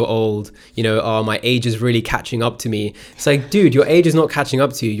getting so old, you know, oh, my age is really catching up to me. It's like, dude, your age is not catching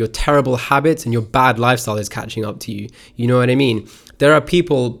up to you. Your terrible habits and your bad lifestyle is catching up to you. You know what I mean? There are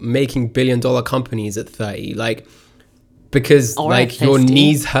people making billion-dollar companies at 30, like, because or like your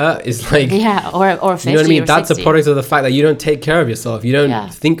knees hurt is like, or 50, you know what I mean? That's 60. A product of the fact that you don't take care of yourself. You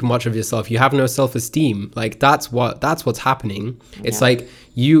don't think much of yourself. You have no self-esteem. Like that's what's happening. It's like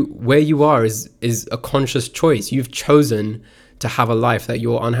where you are is a conscious choice. You've chosen to have a life that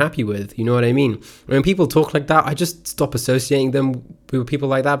you're unhappy with. You know what I mean? When people talk like that, I just stop associating them with people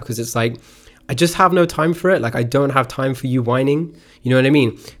like that, because it's like, I just have no time for it. Like, I don't have time for you whining. You know what I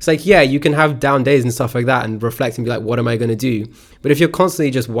mean? It's like, yeah, you can have down days and stuff like that and reflect and be like, what am I going to do? But if you're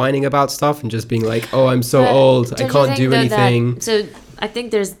constantly just whining about stuff and just being like, oh, I'm so old, I can't do anything. So I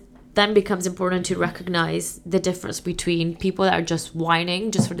think then becomes important to recognize the difference between people that are just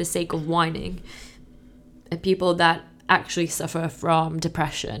whining just for the sake of whining and people that actually suffer from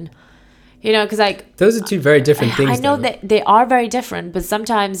depression. You know, because like, those are two very different things. I know that they are very different, but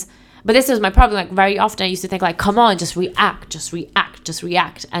sometimes, but this was my problem. Like, very often I used to think like, come on, just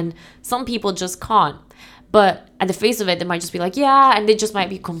react. And some people just can't. But at the face of it, they might just be like, yeah, and they just might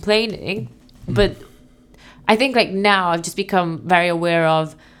be complaining. But I think like now I've just become very aware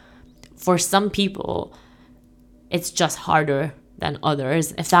of, for some people, it's just harder than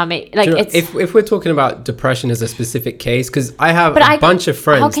others. If that makes like, it's if we're talking about depression as a specific case, because I have a bunch of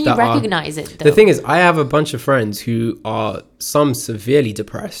friends. How can you recognize it, though? The thing is, I have a bunch of friends who are some severely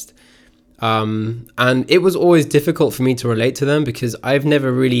depressed. And it was always difficult for me to relate to them because I've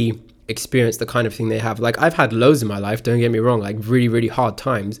never really experienced the kind of thing they have. Like, I've had loads in my life, don't get me wrong, like really, really hard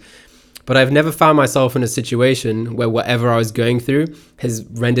times. But I've never found myself in a situation where whatever I was going through has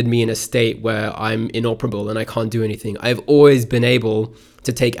rendered me in a state where I'm inoperable and I can't do anything. I've always been able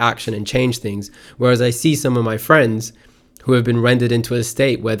to take action and change things. Whereas I see some of my friends who have been rendered into a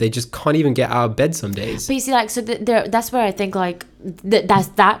state where they just can't even get out of bed some days. But you see, like, so that's where I think, like, that's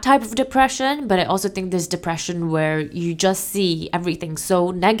that type of depression. But I also think there's depression where you just see everything so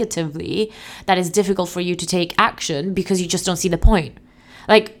negatively that it's difficult for you to take action because you just don't see the point.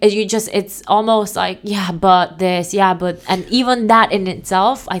 Like, it's almost like, yeah, but this, yeah, but, and even that in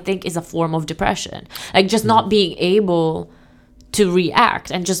itself, I think, is a form of depression. Like, just not being able to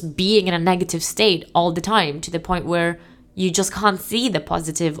react and just being in a negative state all the time to the point where you just can't see the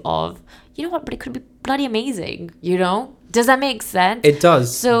positive of, you know what, but it could be bloody amazing, you know? Does that make sense? It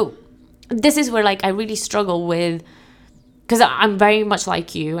does. So this is where, like, I really struggle with, because I'm very much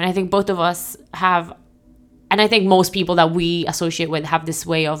like you, and I think both of us have, and I think most people that we associate with have this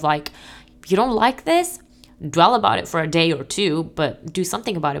way of, like, if you don't like this, dwell about it for a day or two, but do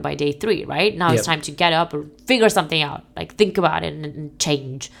something about it by day 3, right? Now It's time to get up or figure something out, like, think about it and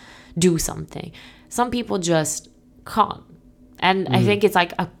change, do something. Some people just can't. And I think it's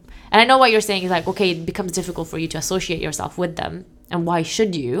like, and I know what you're saying is like, okay, it becomes difficult for you to associate yourself with them. And why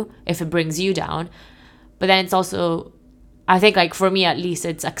should you if it brings you down? But then it's also, I think, like, for me at least,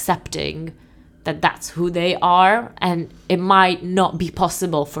 it's accepting that that's who they are and it might not be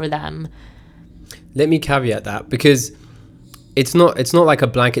possible for them. Let me caveat that, because it's not like a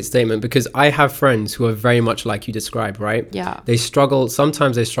blanket statement, because I have friends who are very much like you described, right? Yeah.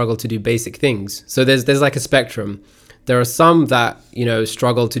 Sometimes they struggle to do basic things. So there's like a spectrum. There are some that, you know,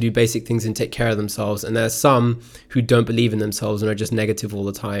 struggle to do basic things and take care of themselves. And there are some who don't believe in themselves and are just negative all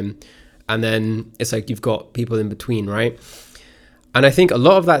the time. And then it's like you've got people in between, right? And I think a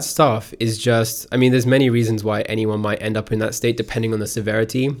lot of that stuff is just, I mean, there's many reasons why anyone might end up in that state depending on the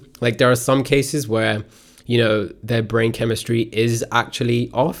severity. Like, there are some cases where, you know, their brain chemistry is actually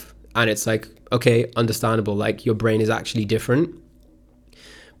off. And it's like, okay, understandable. Like, your brain is actually different.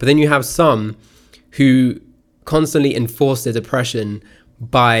 But then you have some who constantly enforce their depression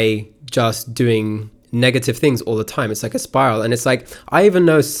by just doing negative things all the time. It's like a spiral. And it's like, I even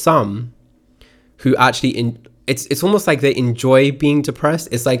know some who actually, it's almost like they enjoy being depressed.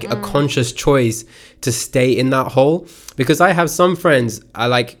 It's like a conscious choice to stay in that hole. Because I have some friends, I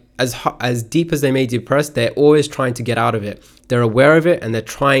like, as deep as they may be depressed, they're always trying to get out of it. They're aware of it and they're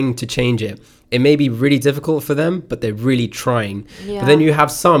trying to change it. It may be really difficult for them, but they're really trying. Yeah. But then you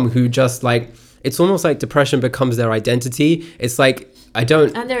have some who just, like, it's almost like depression becomes their identity. It's like, I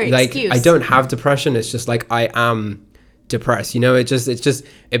don't have depression. It's just like, I am depressed. You know,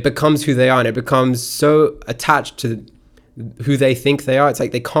 it becomes who they are, and it becomes so attached to who they think they are. It's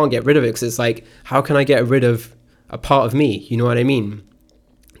like they can't get rid of it, because it's like, how can I get rid of a part of me? You know what I mean?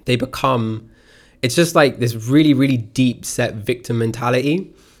 It's just like this really, really deep set victim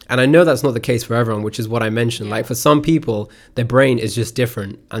mentality. And I know that's not the case for everyone, which is what I mentioned. Like, for some people, their brain is just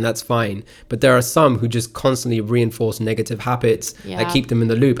different, and that's fine. But there are some who just constantly reinforce negative habits that keep them in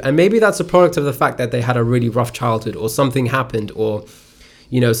the loop. And maybe that's a product of the fact that they had a really rough childhood, or something happened, or,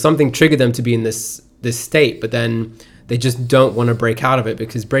 you know, something triggered them to be in this state. But then they just don't want to break out of it,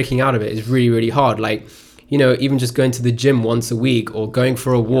 because breaking out of it is really, really hard. Like, you know, even just going to the gym once a week, or going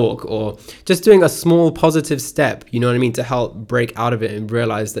for a walk, or just doing a small positive step, you know what I mean, to help break out of it and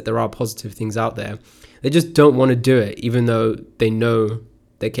realize that there are positive things out there. They just don't want to do it, even though they know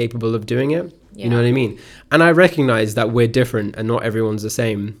they're capable of doing it. You know what I mean? And I recognize that we're different and not everyone's the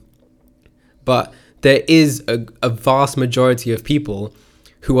same. But there is a vast majority of people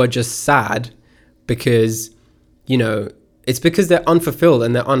who are just sad because, you know, it's because they're unfulfilled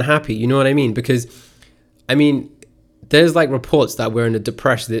and they're unhappy. You know what I mean? Because, I mean, there's like reports that we're in a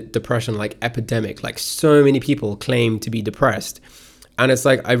depression like epidemic. Like so many people claim to be depressed. And it's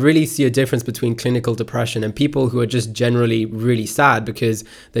like, I really see a difference between clinical depression and people who are just generally really sad because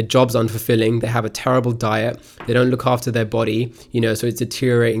their job's unfulfilling. They have a terrible diet. They don't look after their body, you know, so it's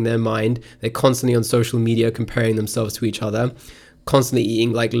deteriorating their mind. They're constantly on social media comparing themselves to each other, constantly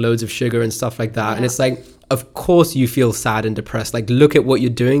eating like loads of sugar and stuff like that. Yeah. And it's like, of course you feel sad and depressed. Like, look at what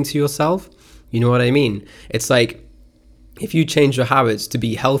you're doing to yourself. You know what I mean? It's like, if you change your habits to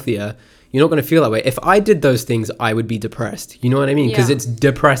be healthier, you're not going to feel that way. If I did those things, I would be depressed. You know what I mean? Because it's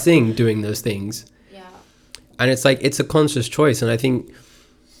depressing doing those things. Yeah. And it's like, it's a conscious choice. And I think,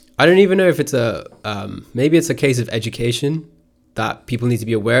 I don't even know if it's maybe it's a case of education that people need to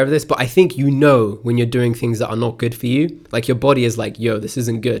be aware of this. But I think, you know, when you're doing things that are not good for you, like your body is like, yo, this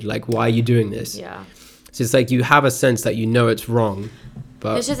isn't good. Like, why are you doing this? Yeah. So it's like, you have a sense that you know it's wrong.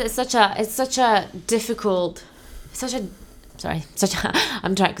 But it's such a difficult,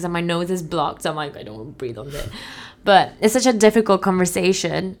 I'm trying because my nose is blocked, so I'm like, I don't want to breathe on it. But it's such a difficult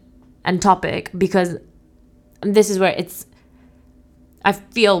conversation and topic because this is where I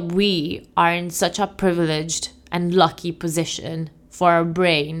feel we are in such a privileged and lucky position for our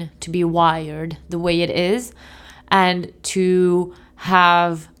brain to be wired the way it is, and to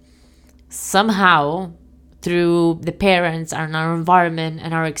have somehow, through the parents and our environment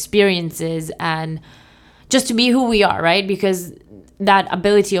and our experiences, and just to be who we are, right? Because that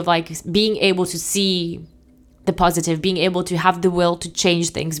ability of like being able to see the positive, being able to have the will to change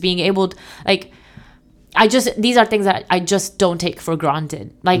things, being able to, like, these are things that I just don't take for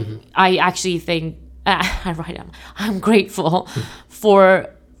granted. Like, I actually think, I'm grateful for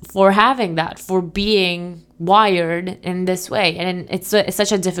having that, for being wired in this way. And it's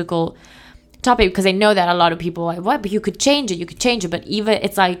such a difficult topic because I know that a lot of people are like, what? But you could change it. But even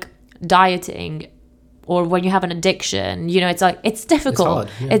it's like dieting, or when you have an addiction, you know, it's like, it's difficult.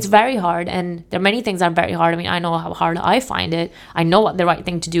 It's hard, yeah. It's very hard. And there are many things that are very hard. I mean, I know how hard I find it. I know what the right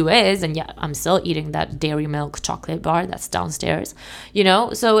thing to do is. And yeah, I'm still eating that dairy milk chocolate bar that's downstairs, you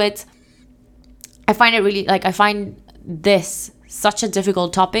know? So I find it really, like, I find this such a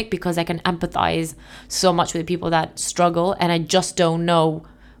difficult topic because I can empathize so much with people that struggle. And I just don't know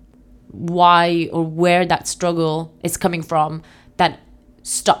why or where that struggle is coming from that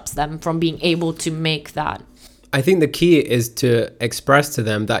stops them from being able to make that. I think the key is to express to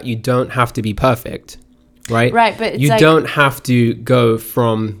them that you don't have to be perfect, right? Right, but it's you don't have to go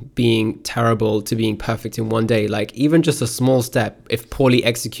from being terrible to being perfect in one day. Like, even just a small step, if poorly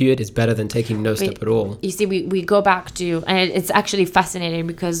executed, is better than taking no step at all. You see, we go back to, and it's actually fascinating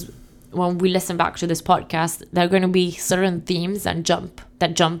because when we listen back to this podcast, there are going to be certain themes that jump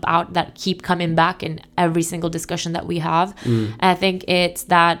out, that keep coming back in every single discussion that we have. And I think it's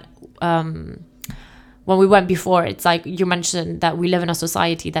that when we went before, it's like you mentioned that we live in a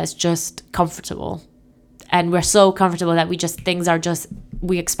society that's just comfortable, and we're so comfortable that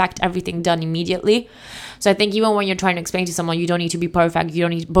we expect everything done immediately. So I think even when you're trying to explain to someone, you don't need to be perfect,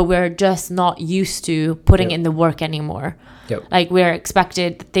 but we're just not used to putting in the work anymore. Yep. Like, we're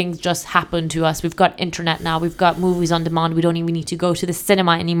expected, things just happen to us. We've got internet now. We've got movies on demand. We don't even need to go to the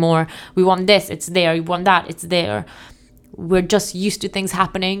cinema anymore. We want this, it's there. We want that, it's there. We're just used to things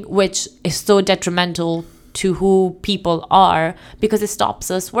happening, which is so detrimental to who people are because it stops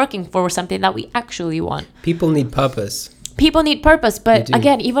us working for something that we actually want. People need purpose. But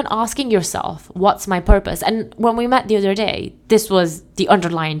again, even asking yourself, what's my purpose? And when we met the other day, this was the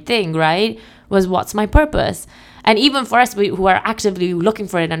underlying thing, right? Was, what's my purpose? And even for us who are actively looking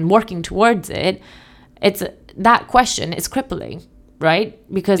for it and working towards it, it's that question is crippling, right?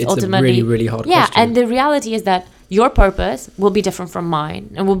 Because it's ultimately, a really, really hard question. And the reality is that your purpose will be different from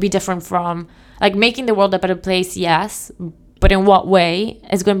mine, and will be different from, like, making the world a better place, yes, but in what way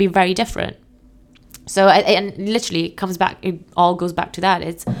is going to be very different. So, and literally it all goes back to that.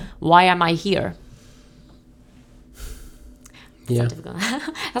 It's, why am I here? Yeah.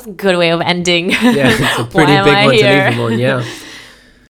 That's a good way of ending. Yeah, it's a pretty big one to leave them on, yeah.